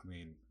 actually. I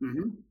mean,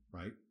 Hmm.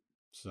 right?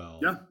 So,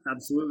 Yeah.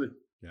 Absolutely.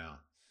 yeah.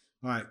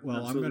 All right.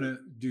 Well, I'm going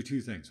Absolutely. to do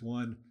two things.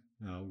 One,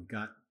 we've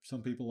got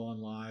some people on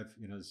live.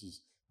 You know, this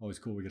is always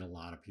cool. We get a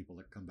lot of people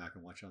that come back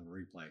and watch on the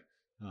replay.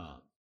 Uh,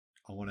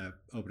 I want to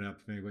open it up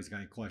if anybody's got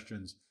any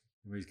questions,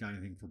 anybody's got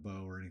anything for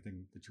Beau or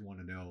anything that you want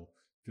to know,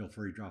 feel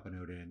free to drop a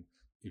note in.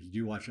 If you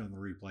do watch it on the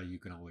replay, you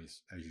can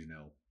always, as you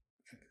know,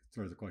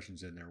 throw the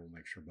questions in there. We'll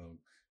make sure Beau,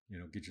 you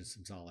know, get you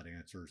some solid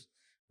answers.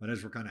 But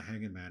as we're kind of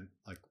hanging, man,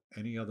 like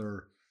any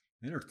other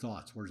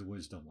thoughts, words of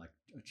wisdom, like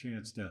a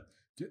chance to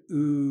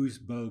ooze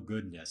Beau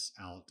goodness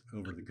out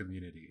over the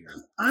community here.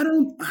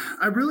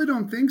 I really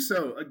don't think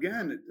so.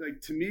 Again,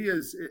 like to me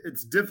is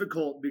it's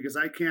difficult because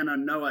I can't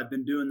unknow I've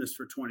been doing this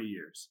for 20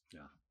 years.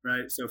 Yeah.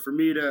 Right. So for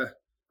me to,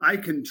 I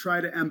can try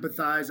to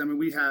empathize. I mean,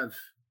 we have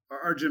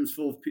our gym's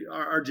full of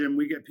our gym.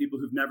 We get people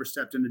who've never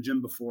stepped in a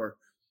gym before.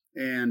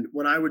 And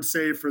what I would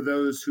say for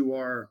those who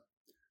are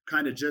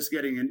kind of just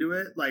getting into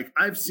it, like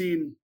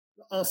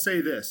I'll say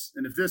this,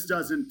 and if this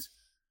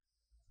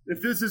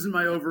isn't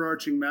my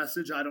overarching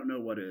message, I don't know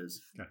what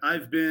is. Okay.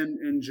 I've been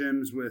in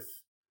gyms with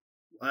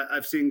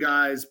I've seen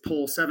guys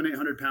pull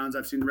 700-800 pounds.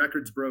 I've seen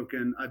records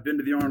broken. I've been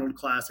to the Arnold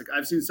Classic.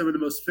 I've seen some of the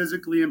most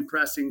physically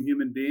impressing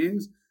human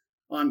beings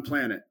on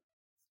planet.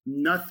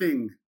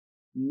 Nothing,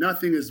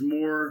 nothing is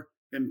more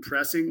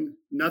impressing.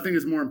 Nothing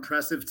is more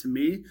impressive to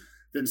me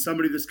than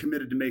somebody that's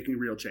committed to making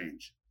real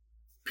change.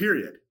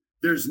 Period.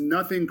 There's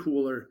nothing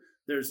cooler.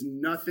 There's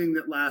nothing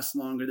that lasts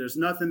longer. There's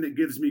nothing that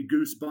gives me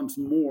goosebumps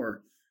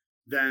more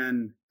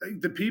than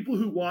the people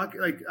who walk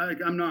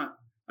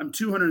I'm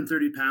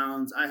 230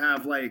 pounds. I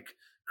have like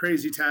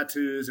crazy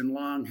tattoos and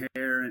long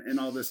hair and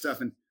all this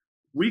stuff. And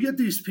we get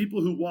these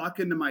people who walk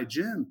into my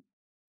gym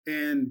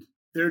and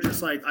they're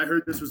just like, I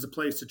heard this was a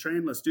place to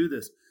train. Let's do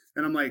this.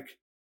 And I'm like,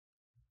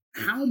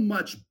 how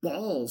much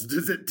balls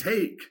does it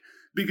take?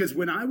 Because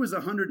when I was a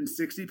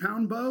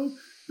 160-pound Beau,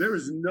 there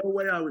was no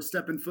way I was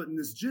stepping foot in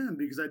this gym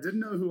because I didn't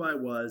know who I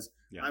was.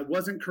 Yeah. I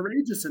wasn't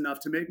courageous enough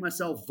to make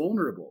myself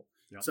vulnerable.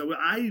 Yep. So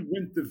I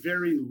went the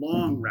very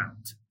long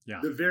route, Yeah.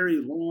 the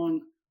very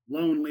long,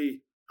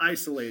 lonely.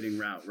 isolating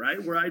route,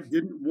 right? Where I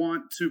didn't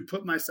want to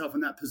put myself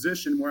in that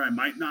position where I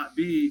might not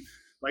be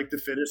like the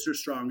fittest or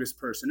strongest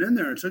person in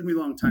there. It took me a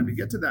long time to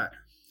get to that.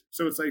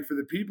 So it's like for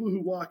the people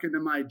who walk into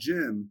my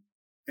gym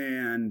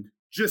and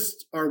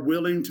just are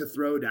willing to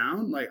throw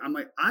down, like I'm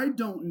like, I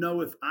don't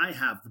know if I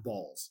have the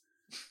balls.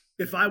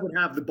 If I would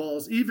have the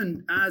balls,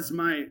 even as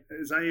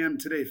I am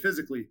today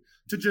physically,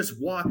 to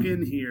just walk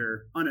in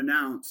here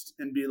unannounced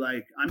and be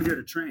like, I'm here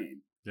to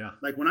train. Yeah.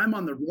 Like when I'm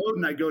on the road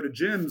and I go to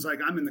gyms, like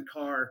I'm in the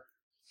car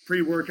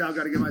pre-workout,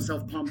 got to get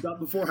myself pumped up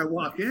before I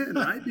walk in,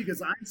 right?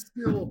 Because I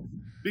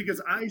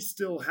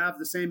still have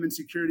the same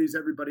insecurities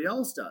everybody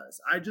else does.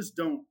 I just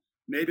don't.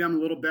 Maybe I'm a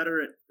little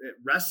better at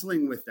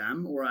wrestling with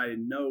them, or I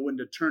know when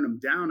to turn them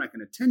down. I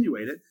can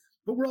attenuate it,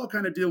 but we're all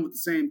kind of dealing with the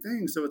same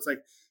thing. So it's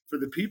like for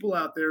the people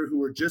out there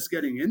who are just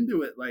getting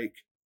into it, like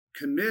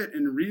commit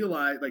and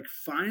realize, like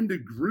find a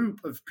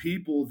group of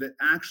people that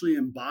actually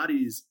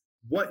embodies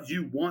what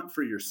you want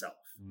for yourself,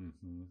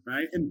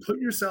 right? And put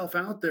yourself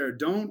out there.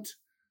 Don't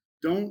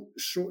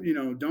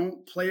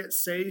play it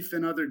safe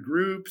in other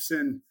groups,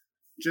 and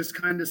just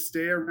kind of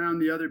stay around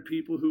the other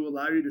people who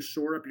allow you to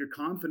shore up your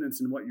confidence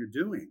in what you're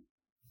doing.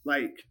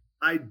 Like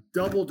I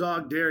double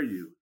dog dare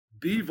you,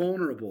 be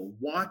vulnerable,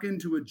 walk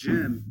into a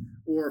gym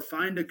or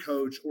find a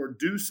coach or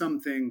do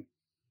something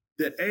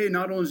that A,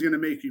 not only is going to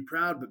make you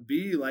proud, but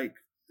B, like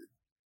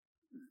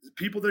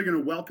people that are going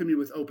to welcome you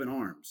with open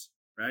arms,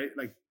 right?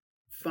 Like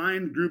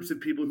find groups of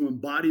people who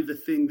embody the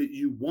thing that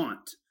you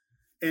want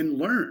and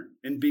learn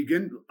and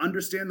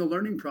understand the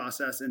learning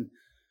process and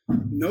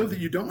know that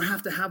you don't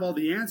have to have all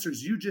the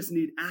answers. You just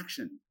need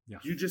action. Yeah.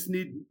 You just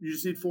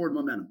need forward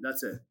momentum.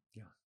 That's it.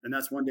 Yeah. And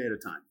that's one day at a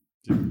time.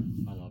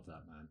 Dude, I love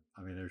that, man.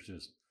 I mean,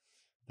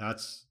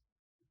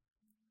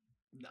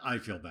 I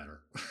feel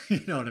better. You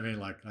know what I mean?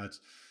 Like that's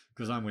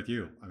because I'm with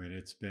you. I mean,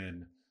 it's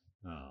been,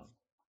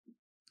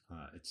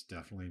 it's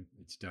definitely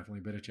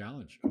been a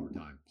challenge over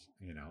time,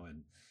 you know,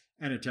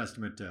 and a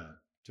testament to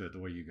the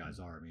way you guys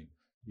are. I mean,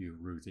 you,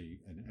 Ruthie,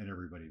 and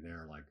everybody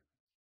there, like,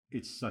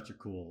 it's such a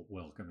cool,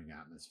 welcoming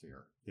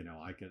atmosphere. You know,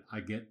 I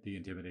get the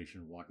intimidation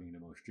of walking into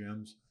most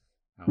gyms,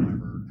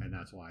 however, and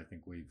that's why I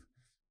think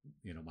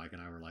Mike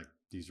and I were like,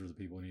 these are the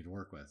people we need to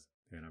work with.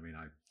 And I mean,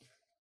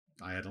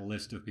 I had a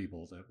list of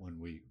people that when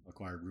we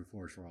acquired Brute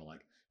Force were all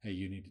like, hey,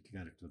 you need to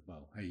connect with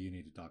Beau. Hey, you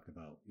need to talk to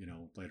Beau. You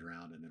know, played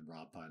around, and then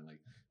Rob finally,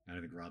 and I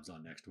think Rob's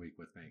on next week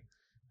with me.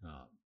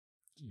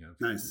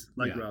 Nice,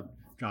 like Rob.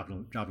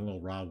 Dropping a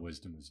little Rob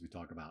wisdom as we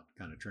talk about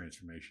kind of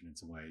transformation in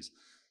some ways.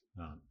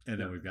 And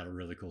then we've got a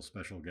really cool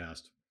special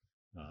guest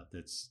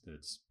that's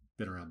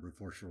been around Brute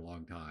Force for a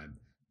long time.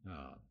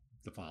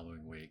 The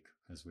following week,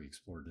 as we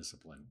explore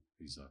discipline,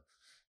 he's a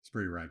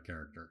pretty rad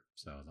character,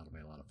 so that'll be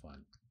a lot of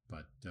fun.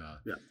 But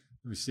let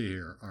me see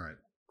here. All right,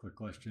 quick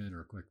question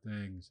or quick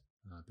things.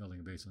 Building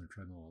a base on a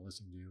treadmill while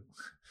listening to you.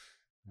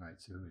 All right,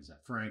 so who is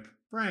that?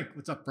 Frank,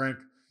 what's up, Frank?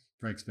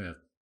 Frank Smith.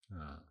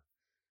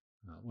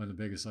 One of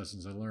the biggest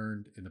lessons I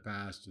learned in the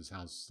past is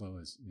how slow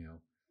a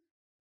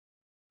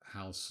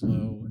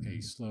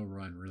slow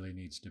run really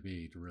needs to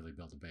be to really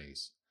build a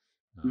base.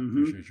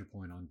 Appreciate your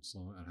point on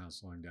how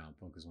slowing down,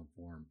 focus on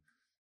form.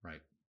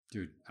 Right,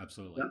 dude,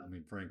 absolutely. Yeah. I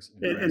mean, Frank's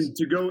and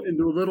to go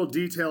into a little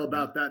detail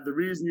about that, the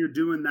reason you're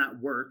doing that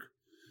work,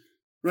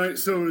 right?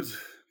 So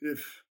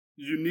if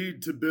you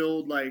need to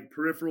build like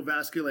peripheral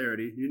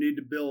vascularity, you need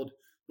to build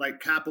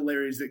like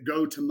capillaries that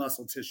go to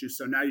muscle tissue,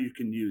 so now you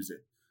can use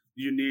it.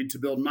 You need to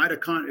build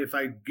mitochondria. If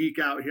I geek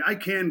out here, I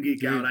can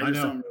geek out. I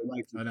just don't really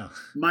like to. I know.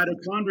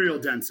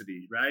 Mitochondrial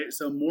density, right?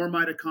 So more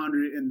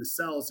mitochondria in the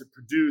cells that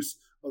can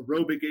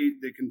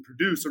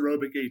produce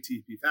aerobic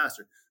ATP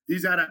faster.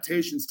 These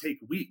adaptations take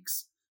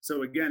weeks.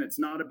 So again, it's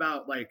not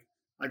about like,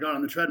 I got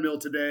on the treadmill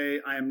today,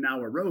 I am now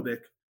aerobic.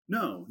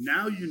 No,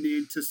 now you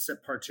need to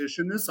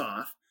partition this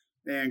off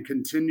and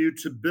continue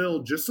to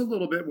build just a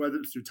little bit, whether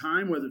it's through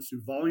time, whether it's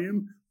through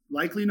volume,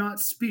 likely not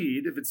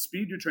speed. If it's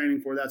speed you're training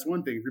for, that's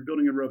one thing. If you're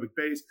building aerobic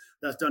base,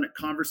 that's done at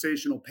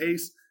conversational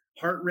pace,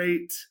 heart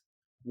rate.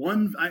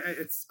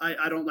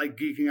 I don't like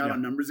geeking out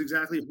on numbers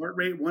exactly. Heart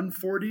rate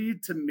 140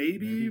 to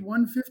maybe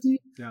 150.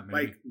 Yeah, maybe.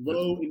 Like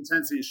low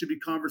intensity. It should be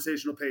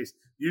conversational pace.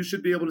 You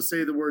should be able to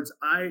say the words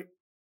I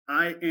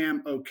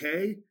am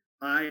okay,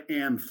 I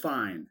am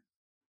fine,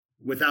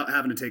 without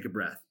having to take a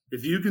breath.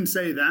 If you can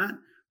say that,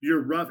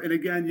 you're rough. And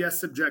again,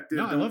 yes, subjective.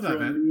 No, I love that,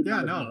 man.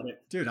 Yeah, no,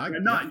 dude.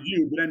 Not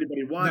you, but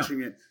anybody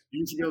watching it.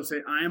 You should be able to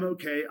say, I am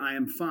okay, I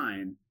am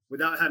fine,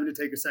 without having to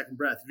take a second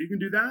breath. If you can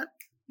do that,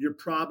 you're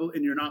probably,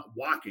 and you're not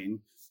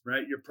walking,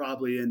 right? You're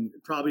probably in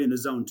a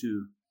zone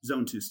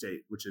two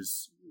state, which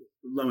is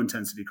low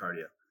intensity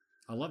cardio.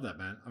 I love that,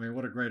 man. I mean,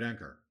 what a great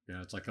anchor. You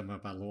know, it's like coming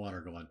up out of the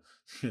water going,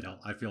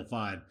 I feel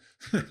fine.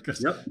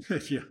 Because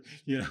if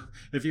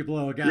you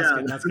blow a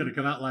gasket, that's going to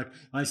come out like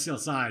I feel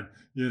fine,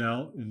 and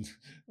all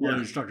the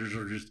instructors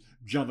are just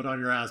jumping on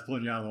your ass,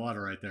 pulling you out of the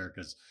water right there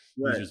because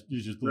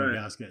you just blew a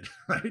gasket,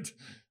 right?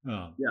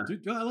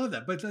 Dude, I love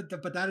that.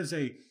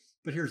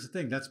 But here's the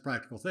thing. That's a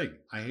practical thing.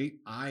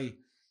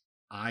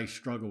 I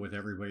struggle with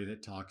everybody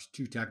that talks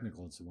too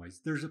technical in some ways.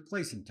 There's a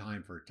place and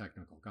time for a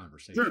technical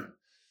conversation. Sure.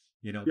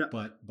 Yeah.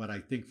 but I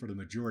think for the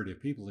majority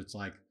of people, it's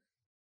like,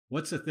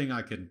 what's the thing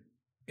I can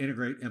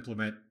integrate,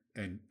 implement,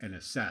 and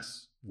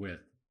assess with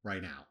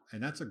right now?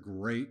 And that's a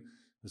great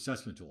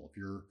assessment tool. If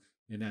you're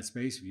in that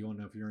space, if you want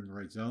to know if you're in the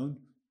right zone,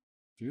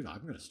 dude,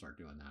 I'm going to start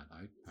doing that.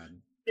 I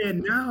hadn't thought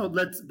And about now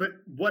that. but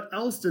what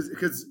else does,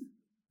 because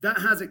that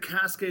has a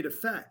cascade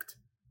effect,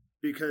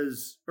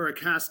 or a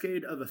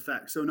cascade of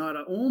effect. So not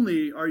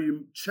only are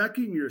you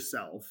checking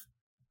yourself,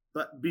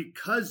 but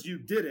because you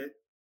did it,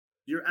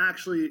 you're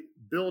actually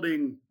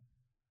building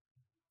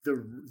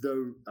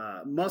the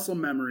muscle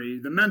memory,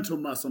 the mental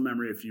muscle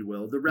memory, if you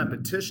will, the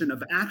repetition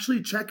of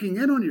actually checking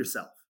in on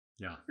yourself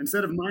Yeah.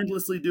 instead of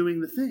mindlessly doing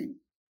the thing.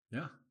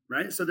 Yeah.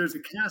 Right. So there's a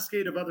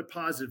cascade of other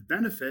positive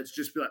benefits.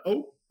 Just be like,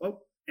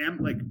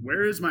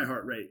 where is my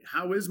heart rate?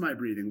 How is my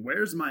breathing?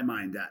 Where's my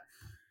mind at?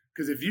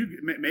 Because if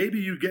maybe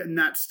you get in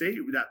that state,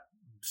 that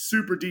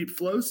super deep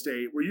flow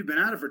state where you've been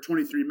at it for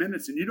 23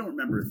 minutes and you don't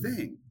remember a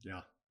thing.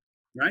 Yeah.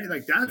 Right.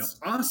 Like that's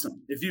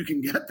awesome if you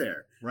can get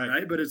there.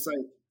 Right. But it's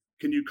like,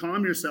 can you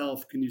calm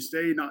yourself? Can you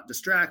stay not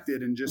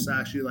distracted and just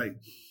actually like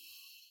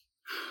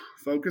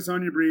focus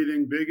on your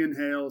breathing, big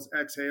inhales,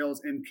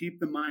 exhales, and keep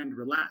the mind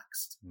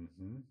relaxed?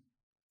 Mm-hmm.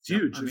 It's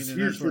huge. It's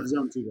huge for the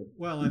zone 2.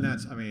 Well, and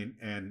that's,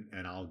 and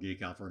I'll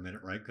geek out for a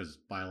minute, right? Because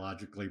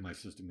biologically, my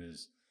system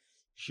is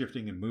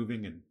shifting and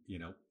moving and,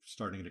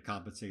 starting to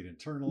compensate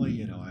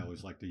internally. I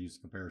always like to use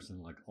the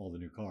comparison like all the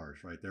new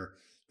cars, right? They're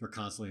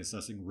constantly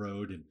assessing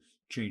road and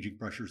changing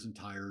pressures and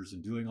tires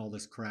and doing all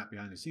this crap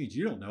behind the scenes.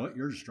 You don't know it.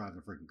 You're just driving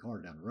a freaking car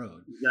down the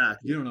road.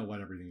 Exactly. You don't know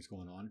what everything's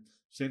going on.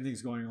 Same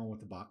thing's going on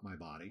with my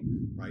body,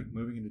 right?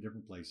 Moving into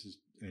different places.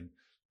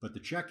 But the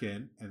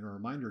check-in and a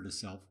reminder to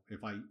self,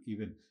 if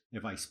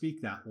I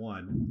speak that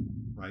one,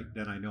 right,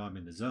 then I know I'm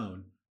in the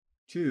zone.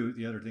 2,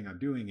 the other thing I'm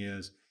doing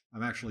is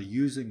I'm actually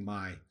using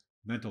my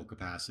mental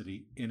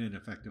capacity in an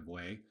effective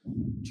way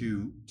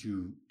to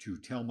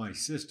tell my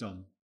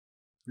system,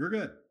 you're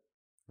good,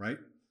 right?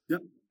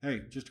 Yep.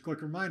 Hey, just a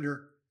quick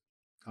reminder,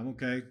 I'm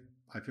okay.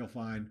 I feel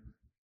fine,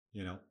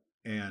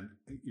 and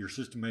your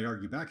system may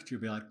argue back at you,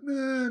 be like,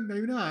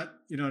 maybe not,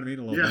 you know what I mean?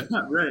 A little bit.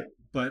 Right.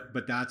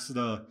 But that's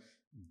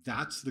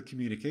the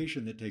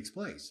communication that takes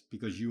place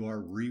because you are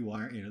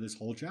rewiring. This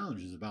whole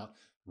challenge is about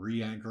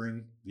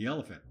re-anchoring the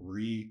elephant,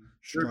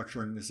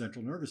 restructuring the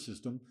central nervous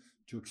system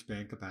to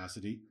expand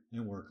capacity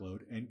and workload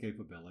and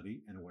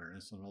capability and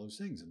awareness and all those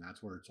things. And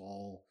that's where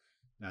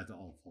that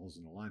all falls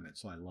in alignment.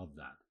 So I love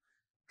that.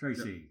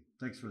 Tracy,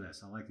 thanks for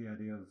this. I like the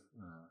idea of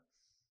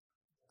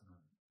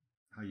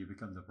how you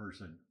become the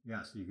person.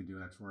 Yeah, so you can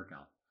do X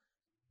workout.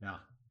 Yeah,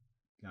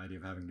 the idea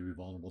of having to be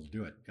vulnerable to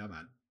do it. Yeah,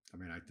 man.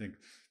 I think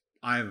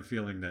I have a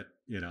feeling that,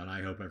 and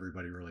I hope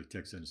everybody really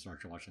ticks in and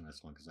starts watching this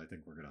one because I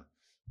think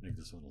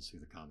this one will see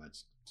the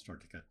comments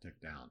start to get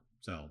ticked down.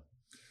 So,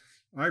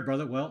 all right,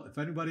 brother. Well, if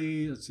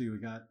anybody, let's see, we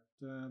got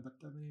about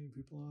that many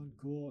people on.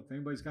 Cool. If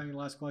anybody's got any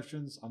last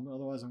questions,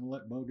 otherwise I'm going to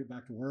let Beau get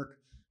back to work.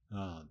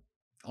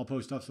 I'll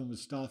post up some of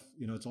his stuff.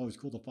 It's always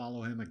cool to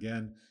follow him.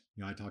 Again,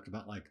 I talked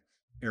about like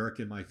Eric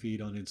in my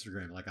feed on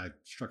Instagram. Like I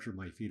structured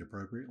my feed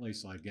appropriately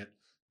so I get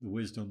the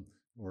wisdom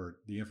or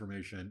the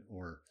information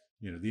or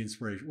the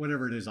inspiration,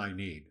 whatever it is I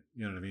need,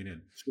 you know what I mean?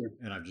 And sure.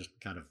 And I've just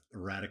kind of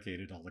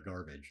eradicated all the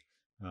garbage,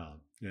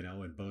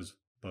 and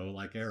Beau,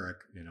 like Eric,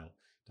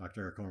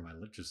 Dr. Eric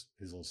Horn, just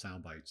his little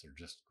sound bites are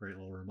just great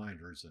little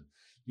reminders. And,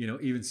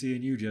 even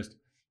seeing you just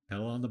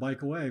pedal on the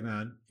bike away,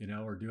 man,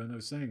 or doing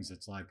those things,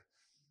 it's like,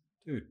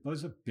 dude,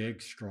 Beau's a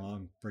big,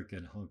 strong,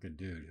 freaking hunking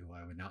dude who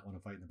I would not want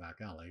to fight in the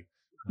back alley.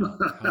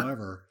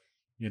 However,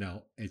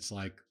 it's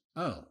like,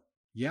 oh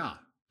yeah,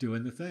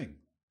 doing the thing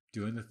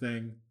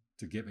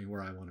to get me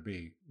where I want to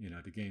be,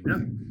 to gain me.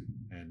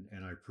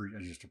 And I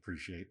just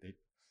appreciate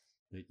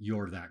that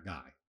you're that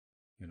guy.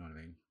 You know what I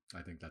mean?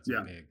 I think that's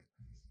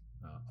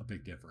a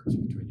big difference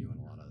between you and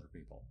a lot of other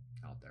people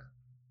out there.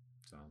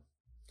 So,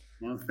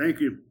 well, thank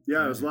you.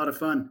 Yeah, it was a lot of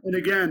fun. And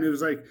again, it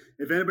was like,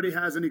 if anybody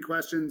has any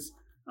questions,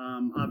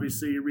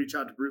 obviously reach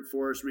out to Brute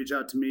Force, reach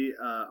out to me,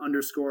 _Beau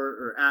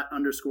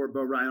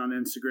Ryan on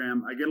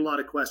Instagram. I get a lot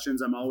of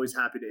questions. I'm always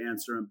happy to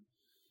answer them.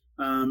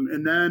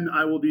 And then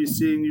I will be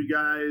seeing you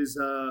guys,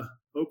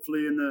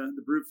 hopefully in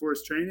the Brute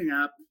Force training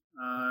app,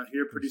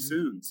 here pretty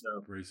soon.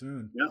 So pretty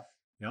soon.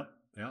 Yeah.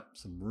 Yep.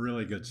 Some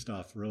really good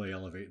stuff, really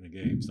elevating the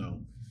game.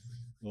 So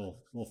little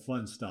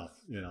fun stuff,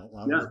 a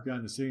lot of work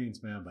behind the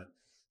scenes, man, but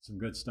some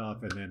good stuff.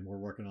 And then we're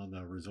working on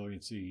the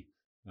resiliency,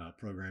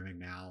 programming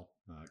now,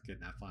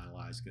 getting that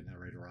finalized, getting that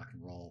ready to rock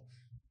and roll.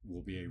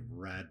 Will be a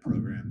rad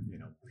program.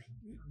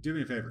 Do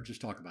me a favor,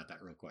 just talk about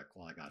that real quick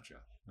while I got you,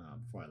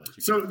 before I let you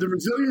go. So the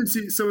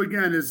resiliency, so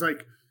again, is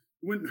like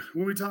when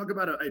we talk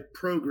about a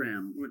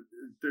program,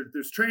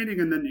 there's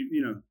training, and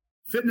then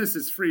fitness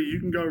is free. You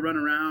can go run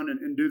around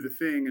and do the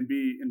thing and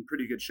be in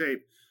pretty good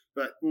shape.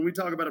 But when we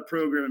talk about a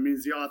program, it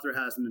means the author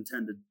has an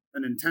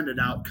intended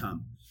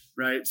outcome,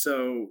 right?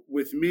 So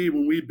with me,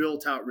 when we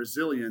built out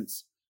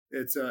resilience,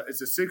 it's a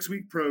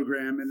 6-week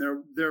program, and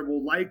there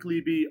will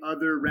likely be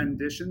other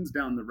renditions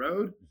down the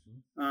road.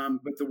 Mm-hmm.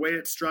 But the way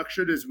it's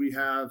structured is we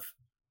have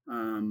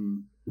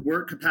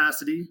work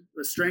capacity,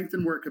 strength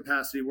and work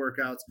capacity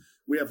workouts.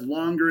 We have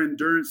longer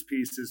endurance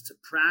pieces to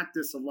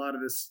practice a lot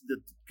of this.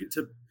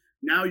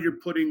 Now you're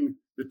putting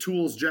the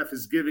tools Jeff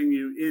is giving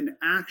you in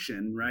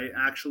action, right?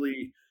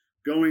 Actually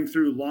going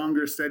through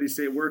longer steady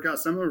state workouts.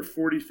 Some of them are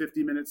 40,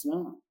 50 minutes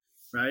long,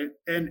 right?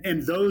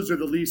 And those are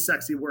the least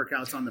sexy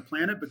workouts on the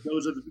planet, but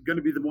those are going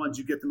to be the ones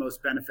you get the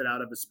most benefit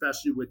out of,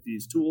 especially with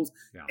these tools.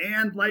 Yeah.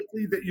 And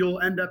likely that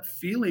you'll end up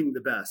feeling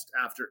the best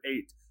after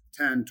 8,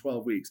 10,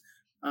 12 weeks.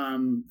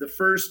 The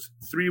first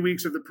 3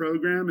 weeks of the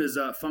program is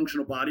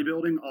functional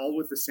bodybuilding, all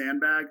with the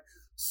sandbag,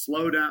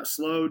 slow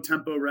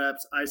tempo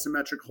reps,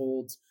 isometric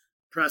holds,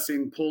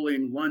 pressing,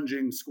 pulling,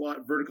 lunging,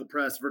 squat, vertical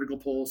press, vertical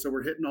pull. So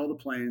we're hitting all the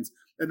planes.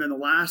 And then the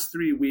last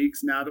 3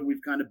 weeks, now that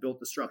we've kind of built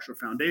the structural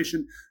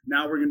foundation,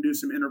 now we're going to do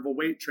some interval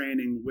weight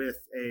training with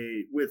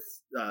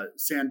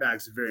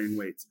sandbags of varying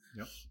weights.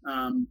 Yep.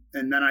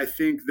 And then I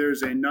think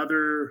there's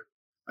another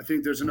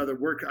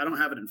work. I don't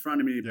have it in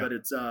front of me, but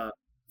it's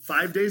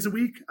 5 days a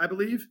week, I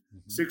believe,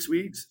 6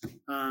 weeks.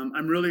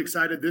 I'm really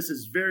excited. This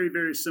is very,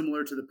 very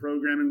similar to the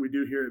programming we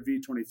do here at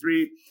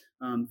V23.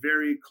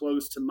 Very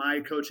close to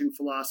my coaching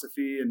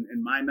philosophy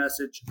and my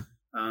message.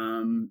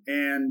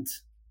 And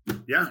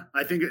yeah,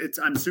 I think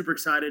I'm super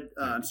excited.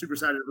 I'm super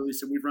excited to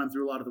release it. We've run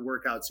through a lot of the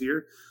workouts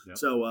here. Yep.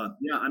 So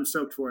yeah, I'm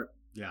stoked for it.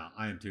 Yeah,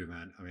 I am too,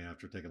 man. I mean,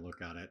 after taking a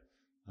look at it,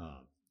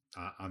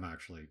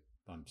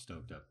 I'm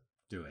stoked to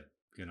do it.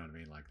 You know what I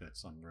mean? Like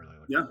I'm really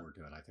looking forward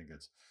to it. I think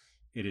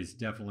it is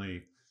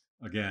definitely,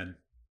 again,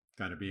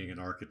 kind of being an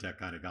architect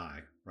kind of guy,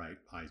 right?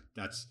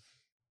 That's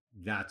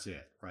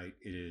it, right?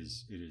 It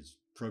is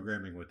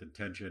programming with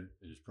intention.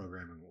 It is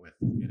programming with,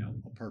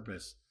 a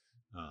purpose.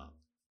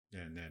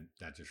 And then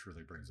that just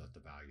really brings up the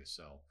value.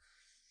 So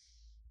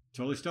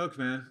totally stoked,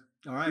 man.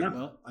 All right. Yeah.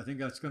 Well, I think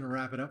that's going to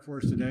wrap it up for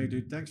us today,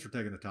 dude. Thanks for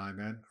taking the time,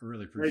 man. I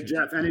really appreciate it.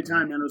 Hey, Jeff,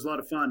 anytime, man. It was a lot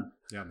of fun.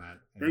 Yeah, man.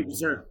 Thank you,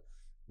 sir.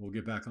 We'll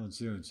get back on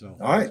soon. So,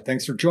 all right.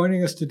 Thanks for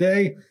joining us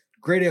today.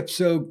 Great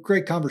episode,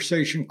 great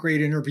conversation,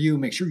 great interview.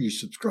 Make sure you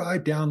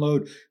subscribe,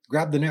 download,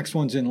 grab the next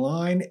ones in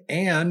line,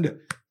 and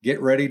get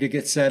ready to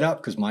get set up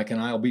because Mike and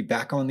I will be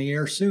back on the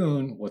air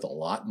soon with a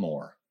lot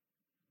more.